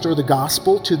Christ, or the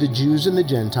gospel, to the Jews and the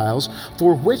Gentiles,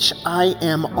 for which I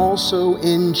am also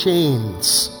in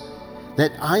chains,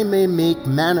 that I may make it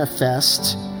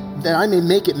manifest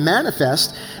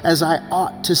as I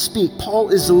ought to speak. Paul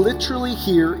is literally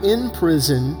here in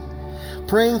prison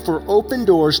praying for open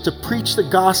doors to preach the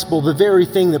gospel, the very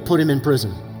thing that put him in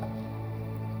prison.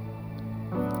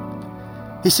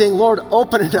 He's saying, Lord,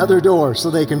 open another door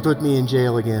so they can put me in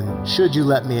jail again, should you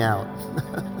let me out.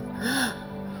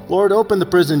 Lord, open the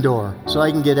prison door so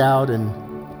I can get out and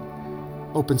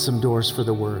open some doors for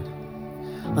the word.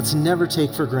 Let's never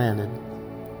take for granted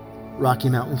Rocky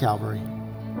Mountain Calvary.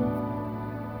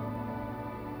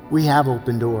 We have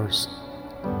open doors.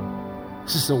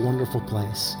 This is a wonderful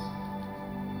place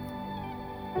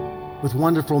with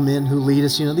wonderful men who lead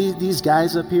us. These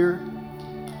guys up here,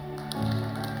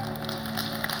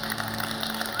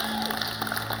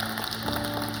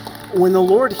 when the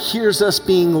Lord hears us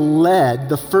being led,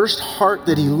 the first heart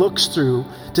that He looks through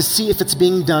to see if it's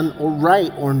being done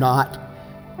right or not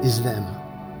is them.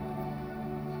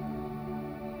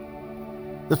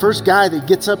 The first guy that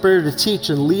gets up there to teach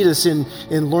and lead us in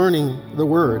learning the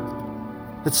Word,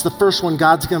 that's the first one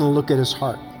God's going to look at his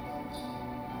heart.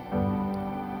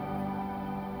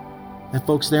 And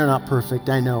folks, they're not perfect.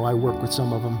 I know. I work with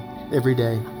some of them every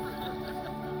day.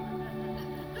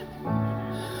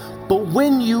 But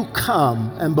when you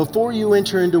come and before you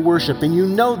enter into worship and you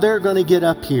know they're going to get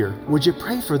up here, would you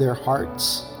pray for their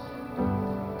hearts?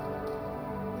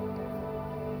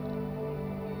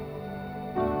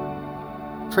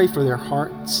 Pray for their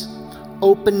hearts.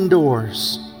 Open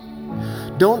doors.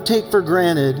 Don't take for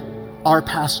granted our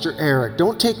Pastor Eric.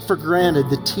 Don't take for granted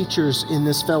the teachers in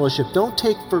this fellowship. Don't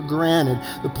take for granted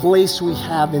the place we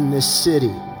have in this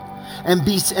city.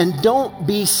 And don't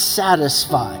be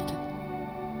satisfied.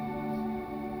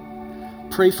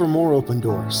 Pray for more open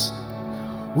doors.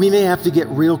 We may have to get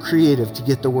real creative to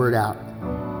get the word out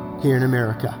here in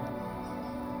America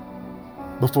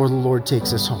before the Lord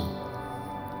takes us home.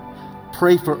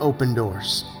 Pray for open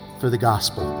doors for the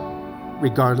gospel,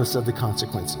 regardless of the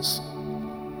consequences.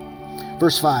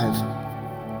 Verse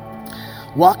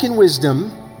 5. Walk in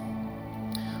wisdom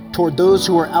toward those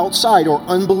who are outside or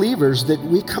unbelievers that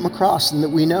we come across and that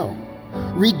we know,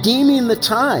 redeeming the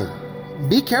time.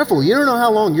 Be careful. You don't know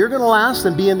how long you're going to last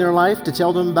and be in their life to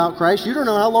tell them about Christ. You don't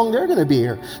know how long they're going to be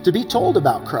here to be told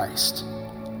about Christ.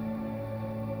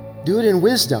 Do it in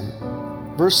wisdom.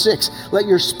 Verse 6, let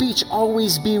your speech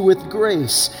always be with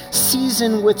grace,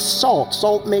 seasoned with salt.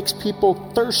 Salt makes people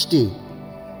thirsty.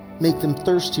 Make them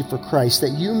thirsty for Christ,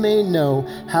 that you may know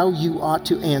how you ought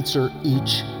to answer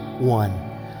each one.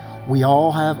 We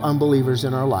all have unbelievers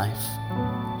in our life.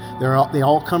 They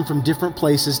all come from different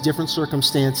places, different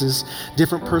circumstances,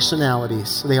 different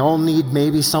personalities. They all need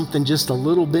maybe something just a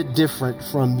little bit different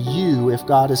from you if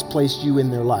God has placed you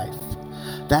in their life.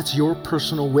 That's your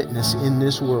personal witness in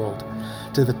this world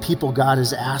to the people God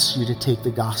has asked you to take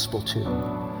the gospel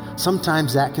to.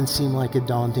 Sometimes that can seem like a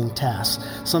daunting task.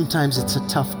 Sometimes it's a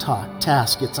tough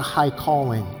task. It's a high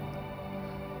calling.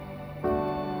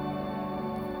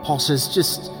 Paul says,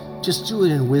 just do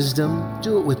it in wisdom.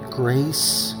 Do it with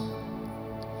grace.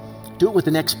 Do it with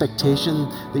an expectation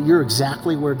that you're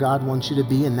exactly where God wants you to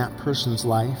be in that person's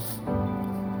life.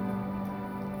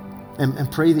 And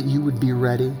pray that you would be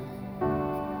ready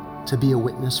to be a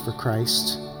witness for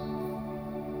Christ.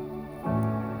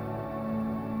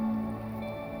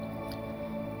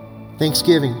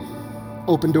 Thanksgiving,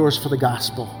 open doors for the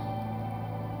gospel.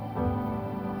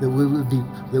 That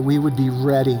we would be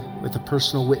ready with a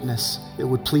personal witness that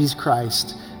would please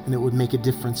Christ and it would make a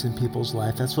difference in people's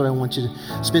life. That's what I want you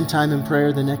to spend time in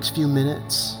prayer the next few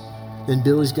minutes. Then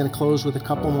Billy's going to close with a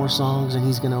couple more songs, and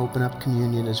he's going to open up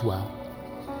communion as well.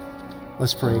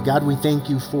 Let's pray. God, we thank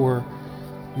you for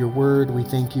your word. We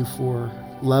thank you for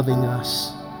loving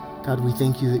us. God, we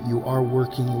thank you that you are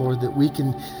working, Lord, that we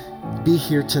can be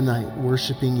here tonight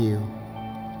worshiping you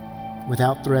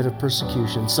without threat of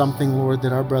persecution, something, Lord,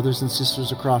 that our brothers and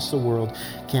sisters across the world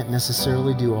can't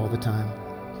necessarily do all the time.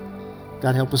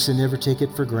 God, help us to never take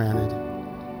it for granted.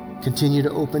 Continue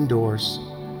to open doors.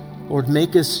 Lord,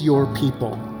 make us your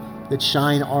people that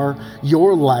shine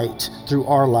your light through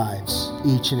our lives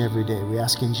each and every day. We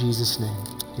ask in Jesus' name.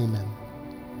 Amen.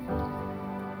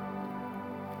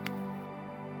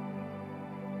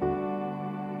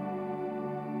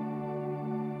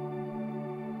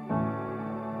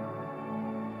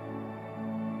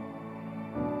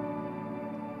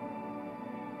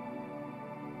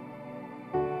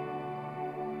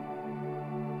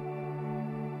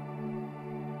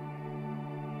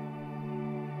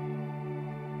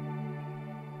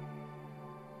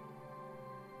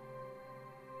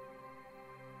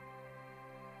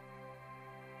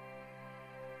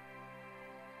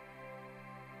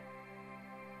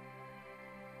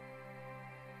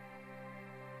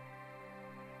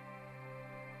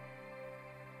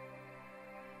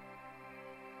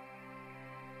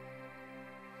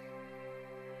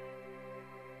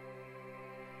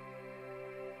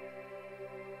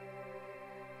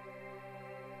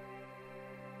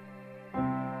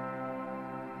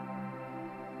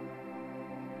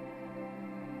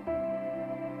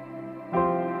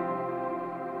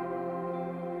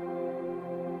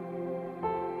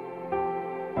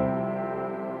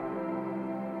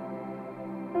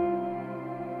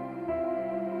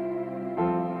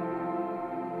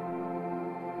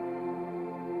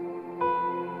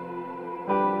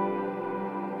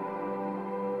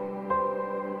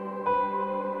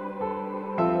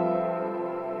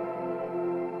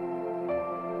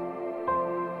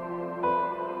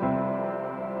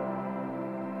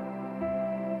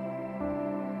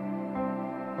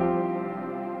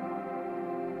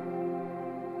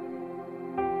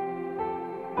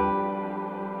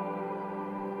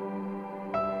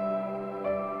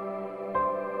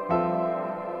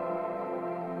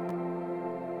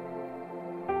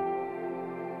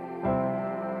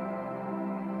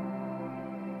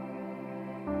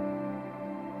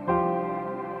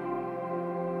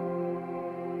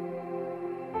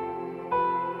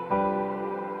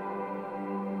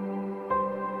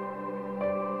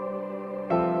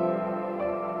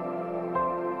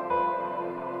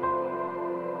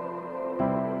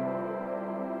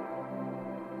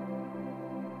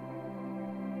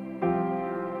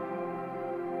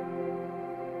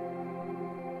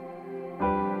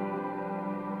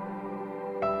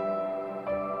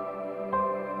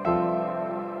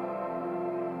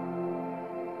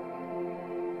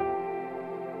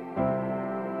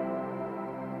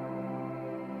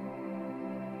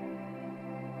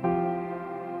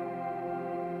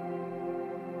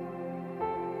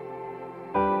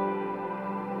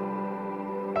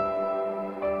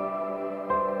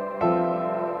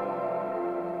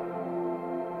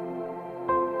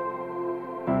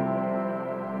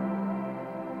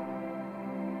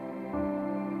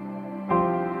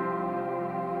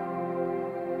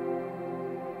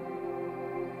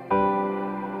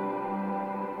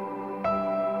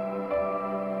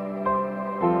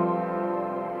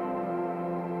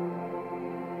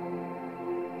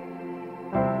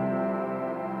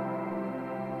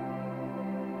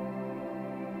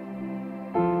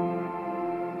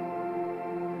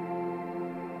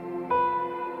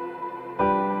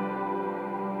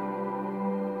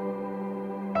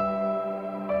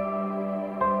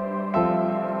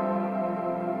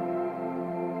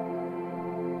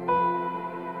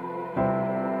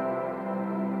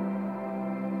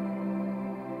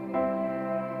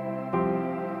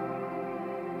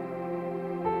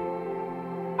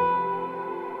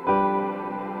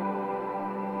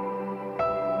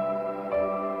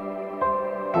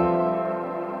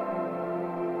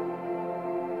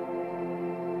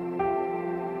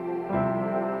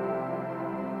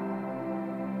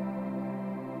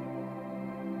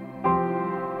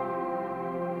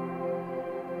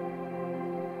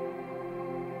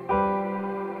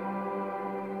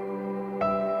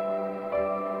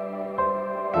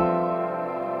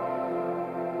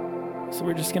 So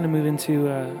we're just going to move into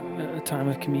a time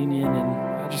of communion, and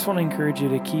I just want to encourage you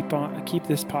to keep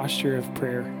this posture of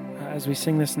prayer as we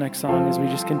sing this next song, as we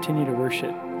just continue to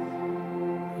worship.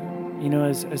 You know,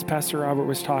 as Pastor Robert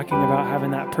was talking about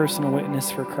having that personal witness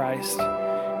for Christ,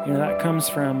 you know, that comes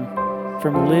from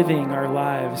from living our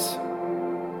lives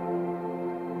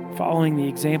following the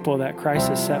example that Christ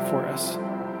has set for us.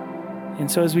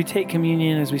 And so as we take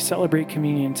communion, as we celebrate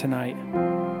communion tonight,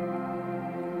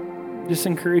 just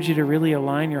encourage you to really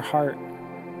align your heart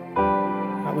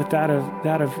with that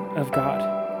of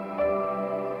God.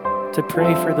 To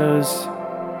pray for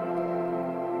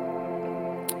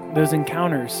those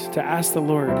encounters, to ask the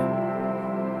Lord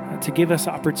to give us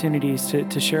opportunities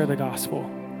to share the gospel,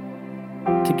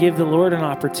 to give the Lord an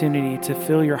opportunity to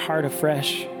fill your heart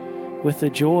afresh with the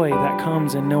joy that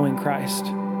comes in knowing Christ.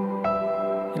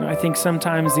 I think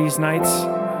sometimes these nights,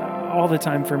 all the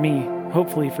time for me,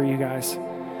 hopefully for you guys,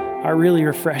 are really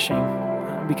refreshing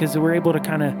because we're able to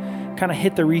kind of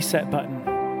hit the reset button,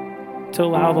 to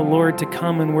allow the Lord to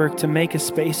come and work, to make a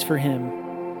space for Him,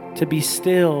 to be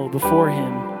still before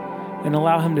Him and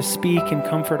allow Him to speak and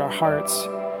comfort our hearts.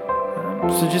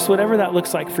 So just whatever that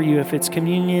looks like for you, if it's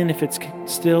communion, if it's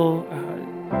still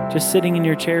just sitting in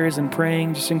your chairs and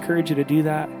praying, just encourage you to do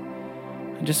that.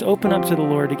 And just open up to the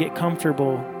Lord to get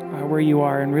comfortable where you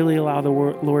are and really allow the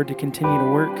Lord to continue to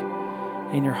work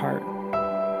in your heart.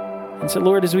 And so,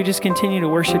 Lord, as we just continue to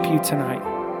worship you tonight,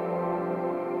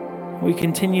 we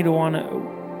continue to want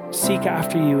to seek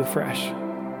after you afresh.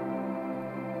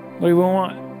 Lord, we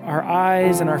want our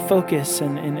eyes and our focus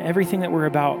and everything that we're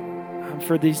about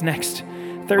for these next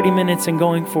 30 minutes and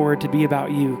going forward to be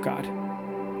about you, God.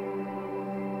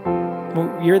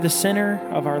 You're the center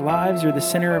of our lives. You're the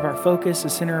center of our focus, the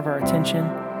center of our attention.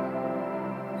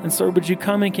 And so, would you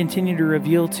come and continue to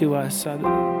reveal to us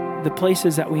the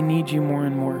places that we need you more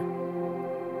and more?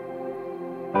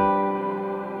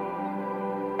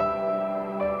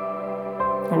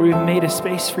 Lord, we've made a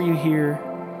space for you here.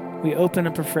 We open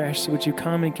up afresh. So would you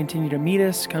come and continue to meet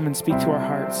us, come and speak to our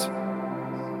hearts.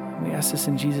 We ask this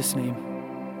in Jesus' name.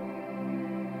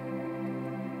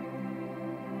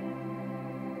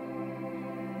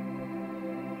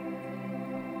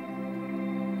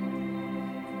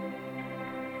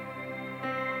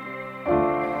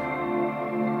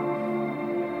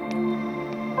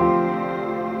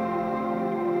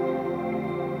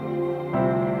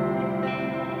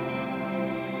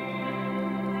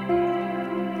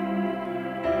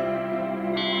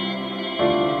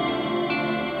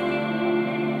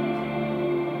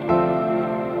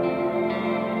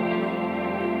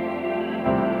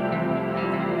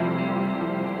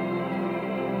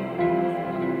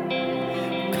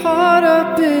 Caught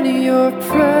up in your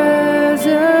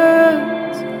presence,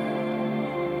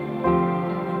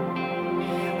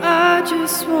 I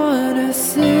just want to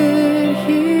sit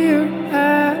here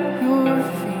at your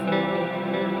feet.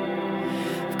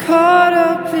 Caught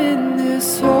up in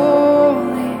this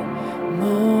holy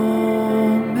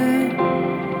moment,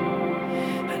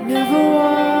 I never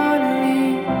want to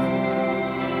leave.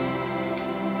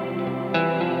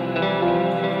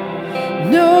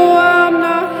 No, I'm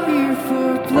not here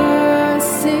for blessings.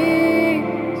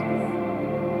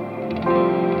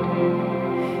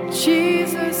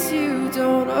 Jesus, you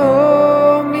don't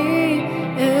owe me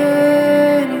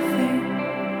anything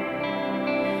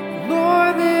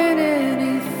more than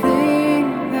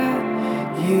anything that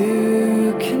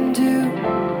you can do.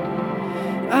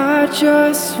 I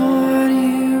just want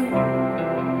you.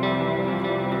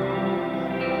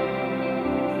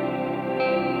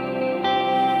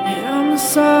 And I'm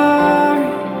sorry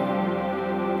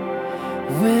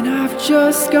when I've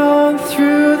just gone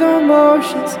through the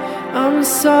motions. I'm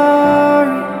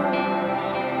sorry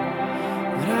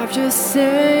when I've just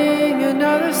sang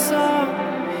another song.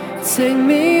 Take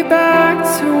me back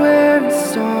to where it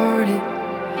started.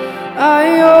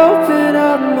 I open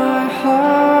up my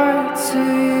heart to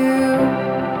you.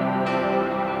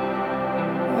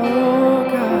 Oh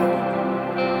God.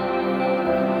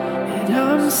 And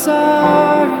I'm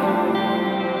sorry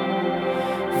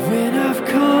when I've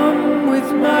come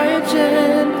with my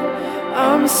agenda.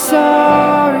 I'm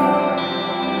sorry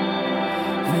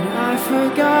when I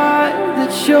forgot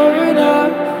that you're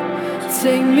enough.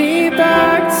 Take me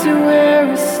back to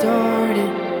where it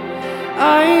started.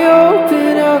 I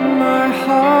open up my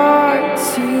heart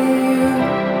to you.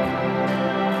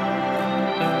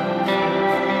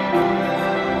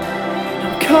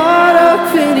 I'm caught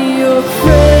up in your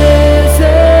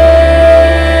presence.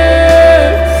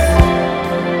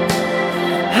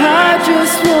 I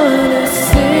just want to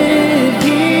sit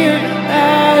here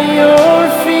at your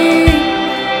feet.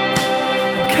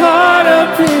 I'm caught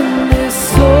up in this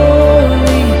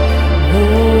holy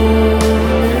moment.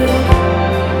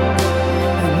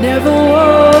 I never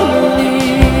want to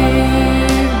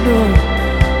leave, no.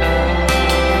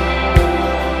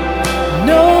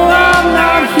 No, I'm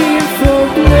not here for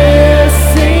blessings.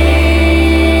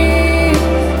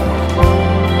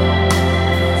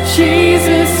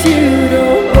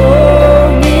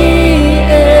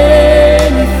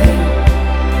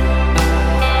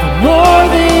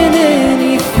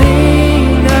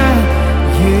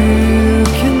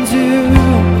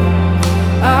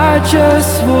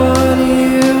 just want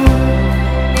you.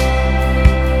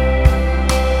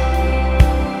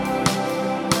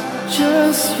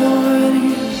 Just want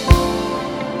you.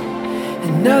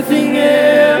 And nothing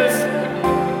else.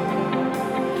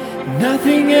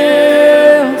 Nothing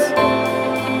else.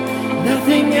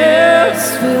 Nothing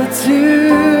else will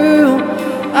do.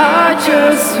 I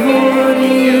just want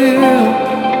you.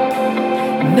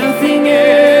 Nothing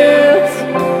else.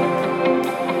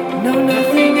 No,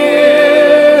 nothing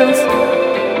else.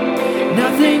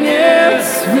 Nothing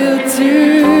else will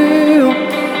do.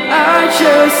 I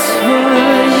just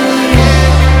want you.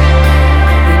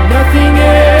 And nothing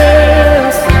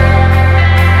else.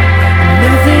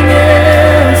 Nothing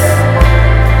else.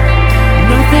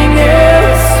 Nothing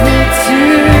else will do.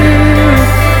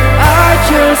 I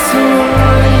just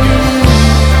want you.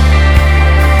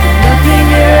 Nothing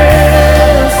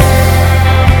else.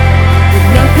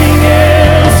 Nothing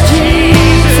else,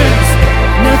 Jesus.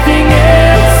 Nothing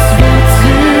else will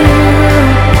do.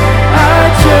 I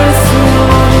just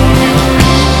want you.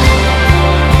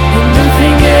 And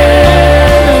nothing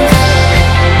else.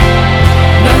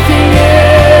 Nothing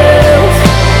else.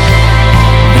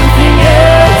 Nothing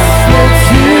else will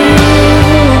do.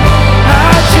 I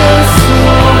just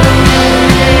want you.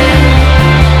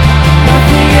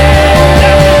 Nothing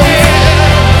else.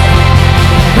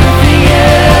 Nothing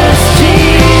else,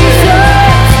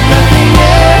 Jesus. Nothing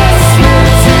else will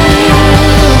do.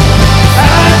 I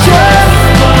just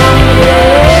want you.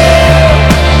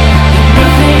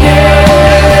 Nothing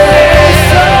else.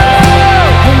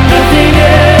 Nothing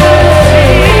else,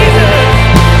 Jesus.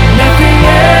 Nothing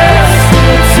else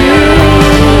will do. I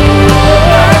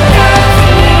just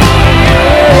want you.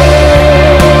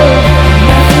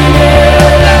 Nothing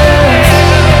else.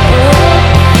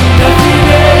 Nothing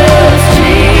else,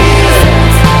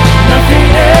 Jesus.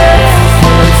 Nothing else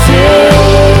will do.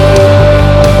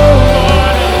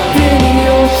 In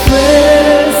your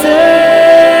presence,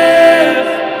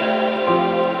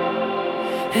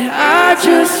 and I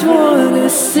just wanna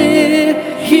sit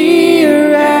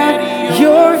here at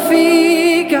your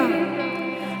feet, God.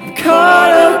 I'm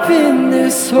caught up in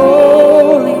this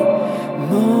holy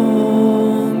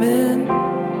moment.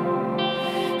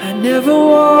 I never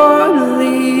wanna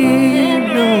leave,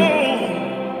 no.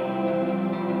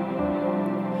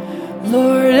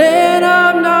 Lord, and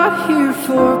I'm not here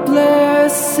for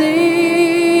blessings.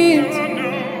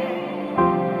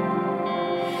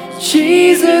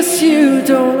 Jesus, you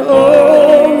don't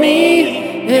owe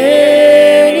me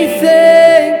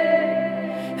anything.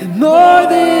 And more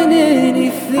than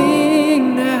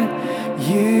anything that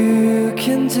you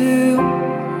can do,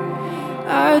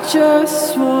 I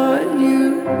just want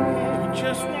you.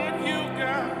 Just want you,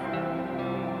 God.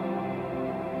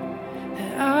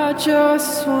 And I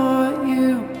just want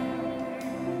you.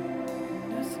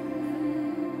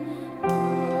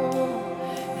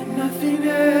 And nothing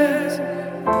else,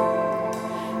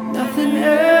 nothing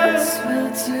else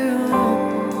will do.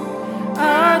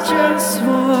 I just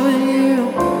want you.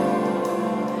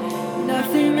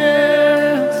 Nothing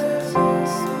else,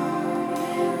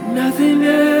 nothing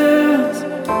else,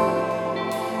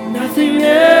 nothing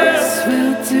else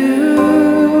will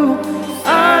do.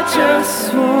 I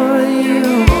just want you.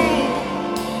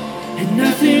 And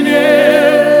nothing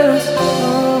else,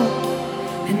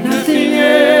 oh, and nothing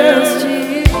else,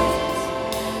 Jesus.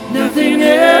 Nothing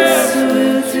else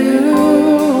will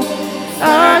do.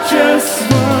 I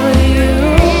just want you.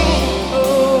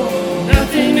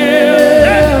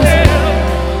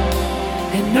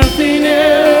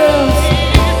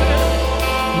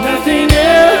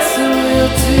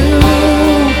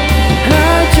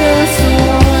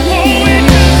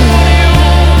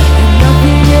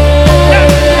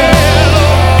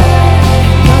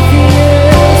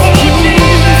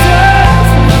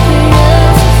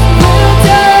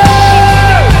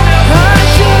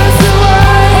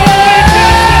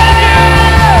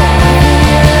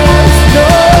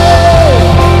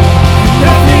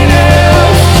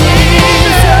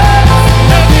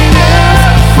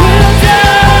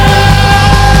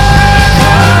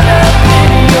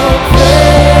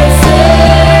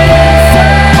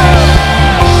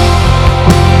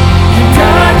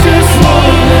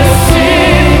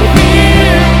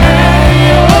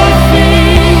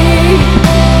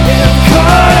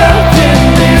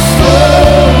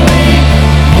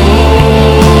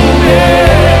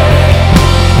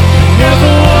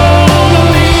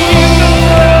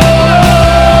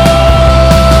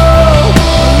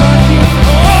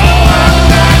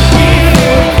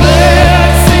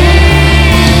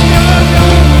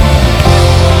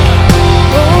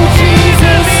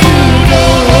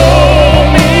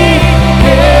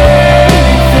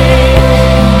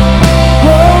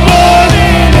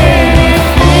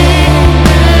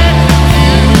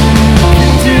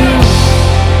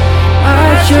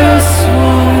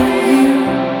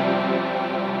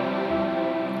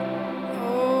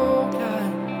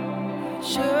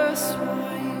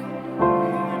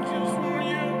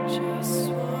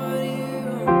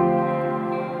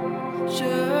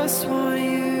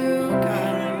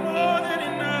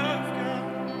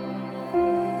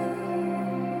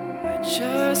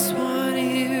 just want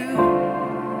you.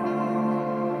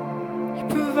 You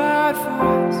provide for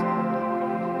us.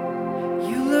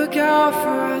 You look out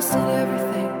for us in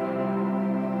everything.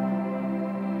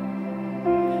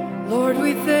 Lord,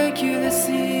 we thank you this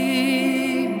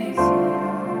evening.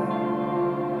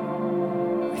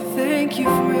 We thank you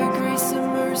for your grace and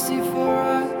mercy for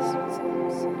us.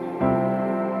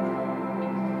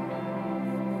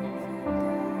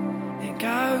 And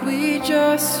God, we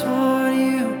just want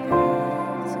you.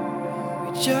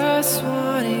 We just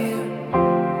want you.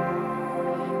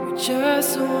 We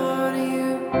just want you.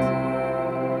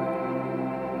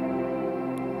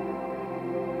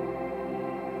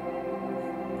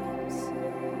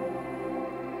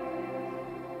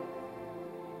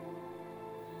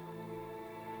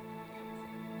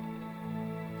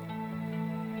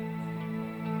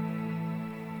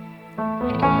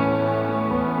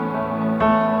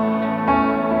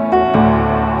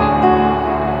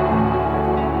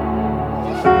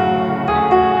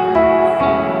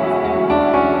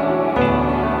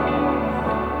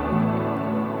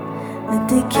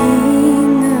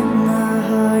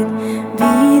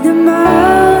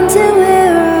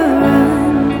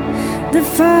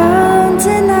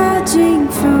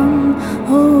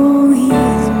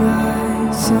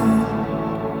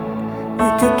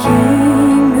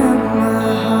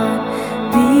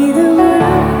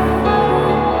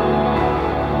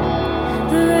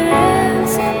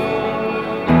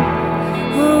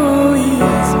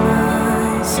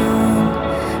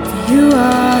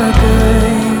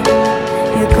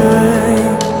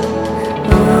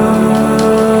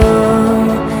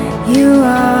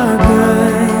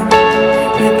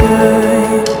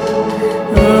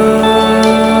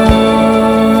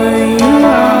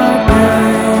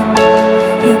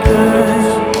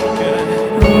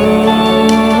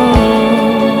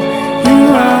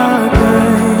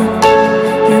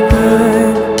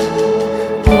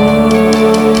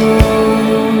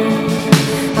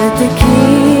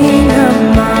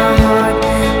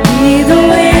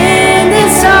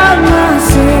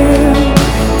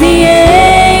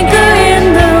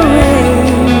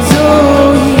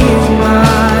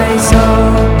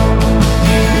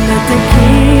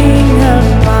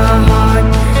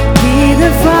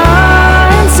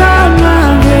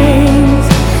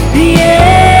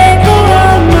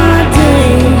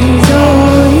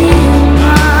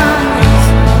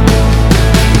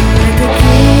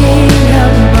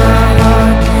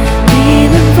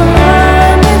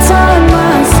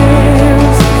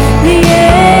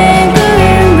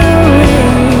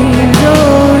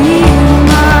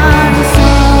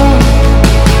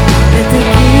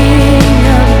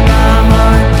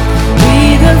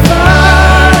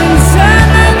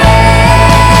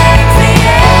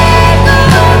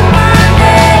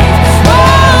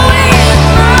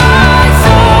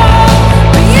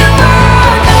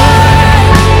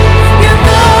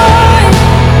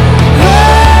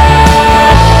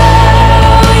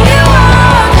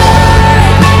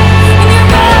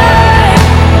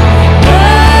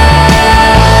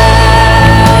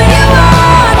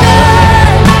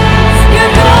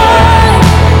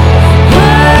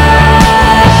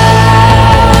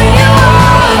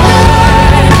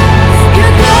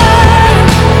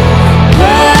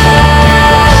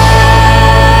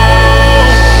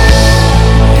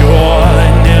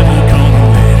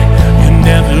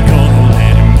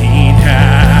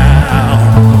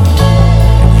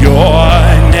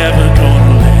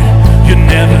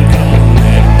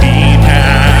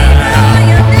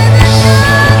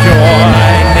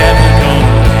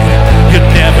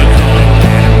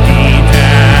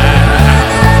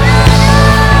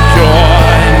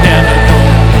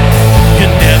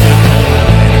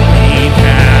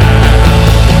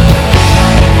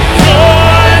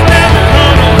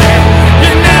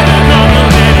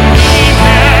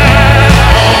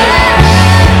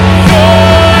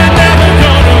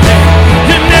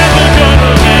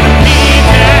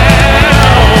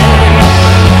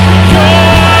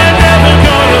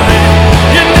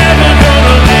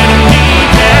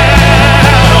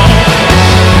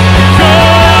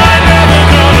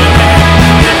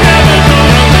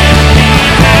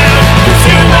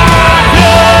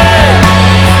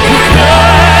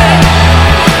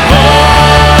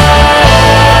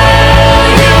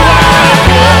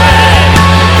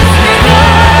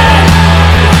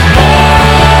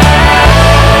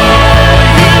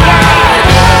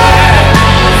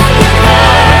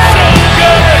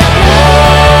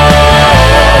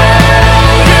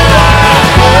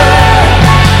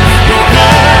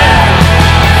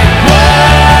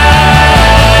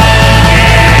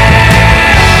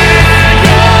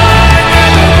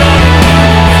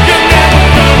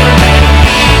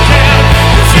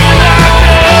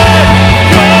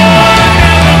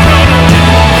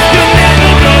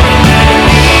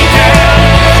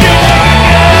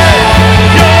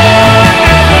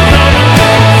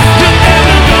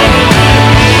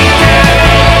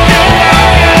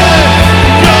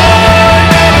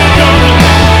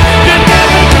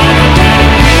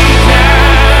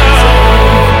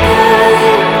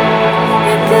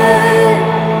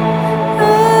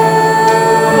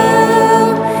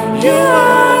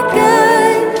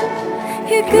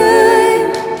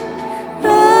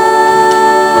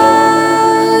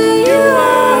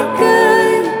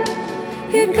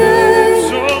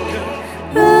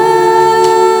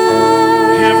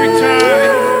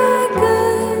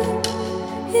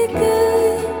 good.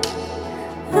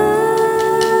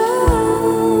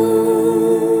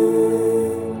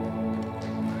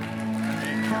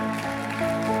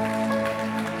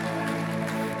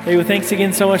 Hey, well, thanks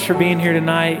again so much for being here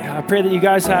tonight. I pray that you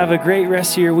guys have a great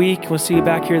rest of your week. We'll see you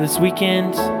back here this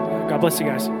weekend. God bless you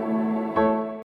guys.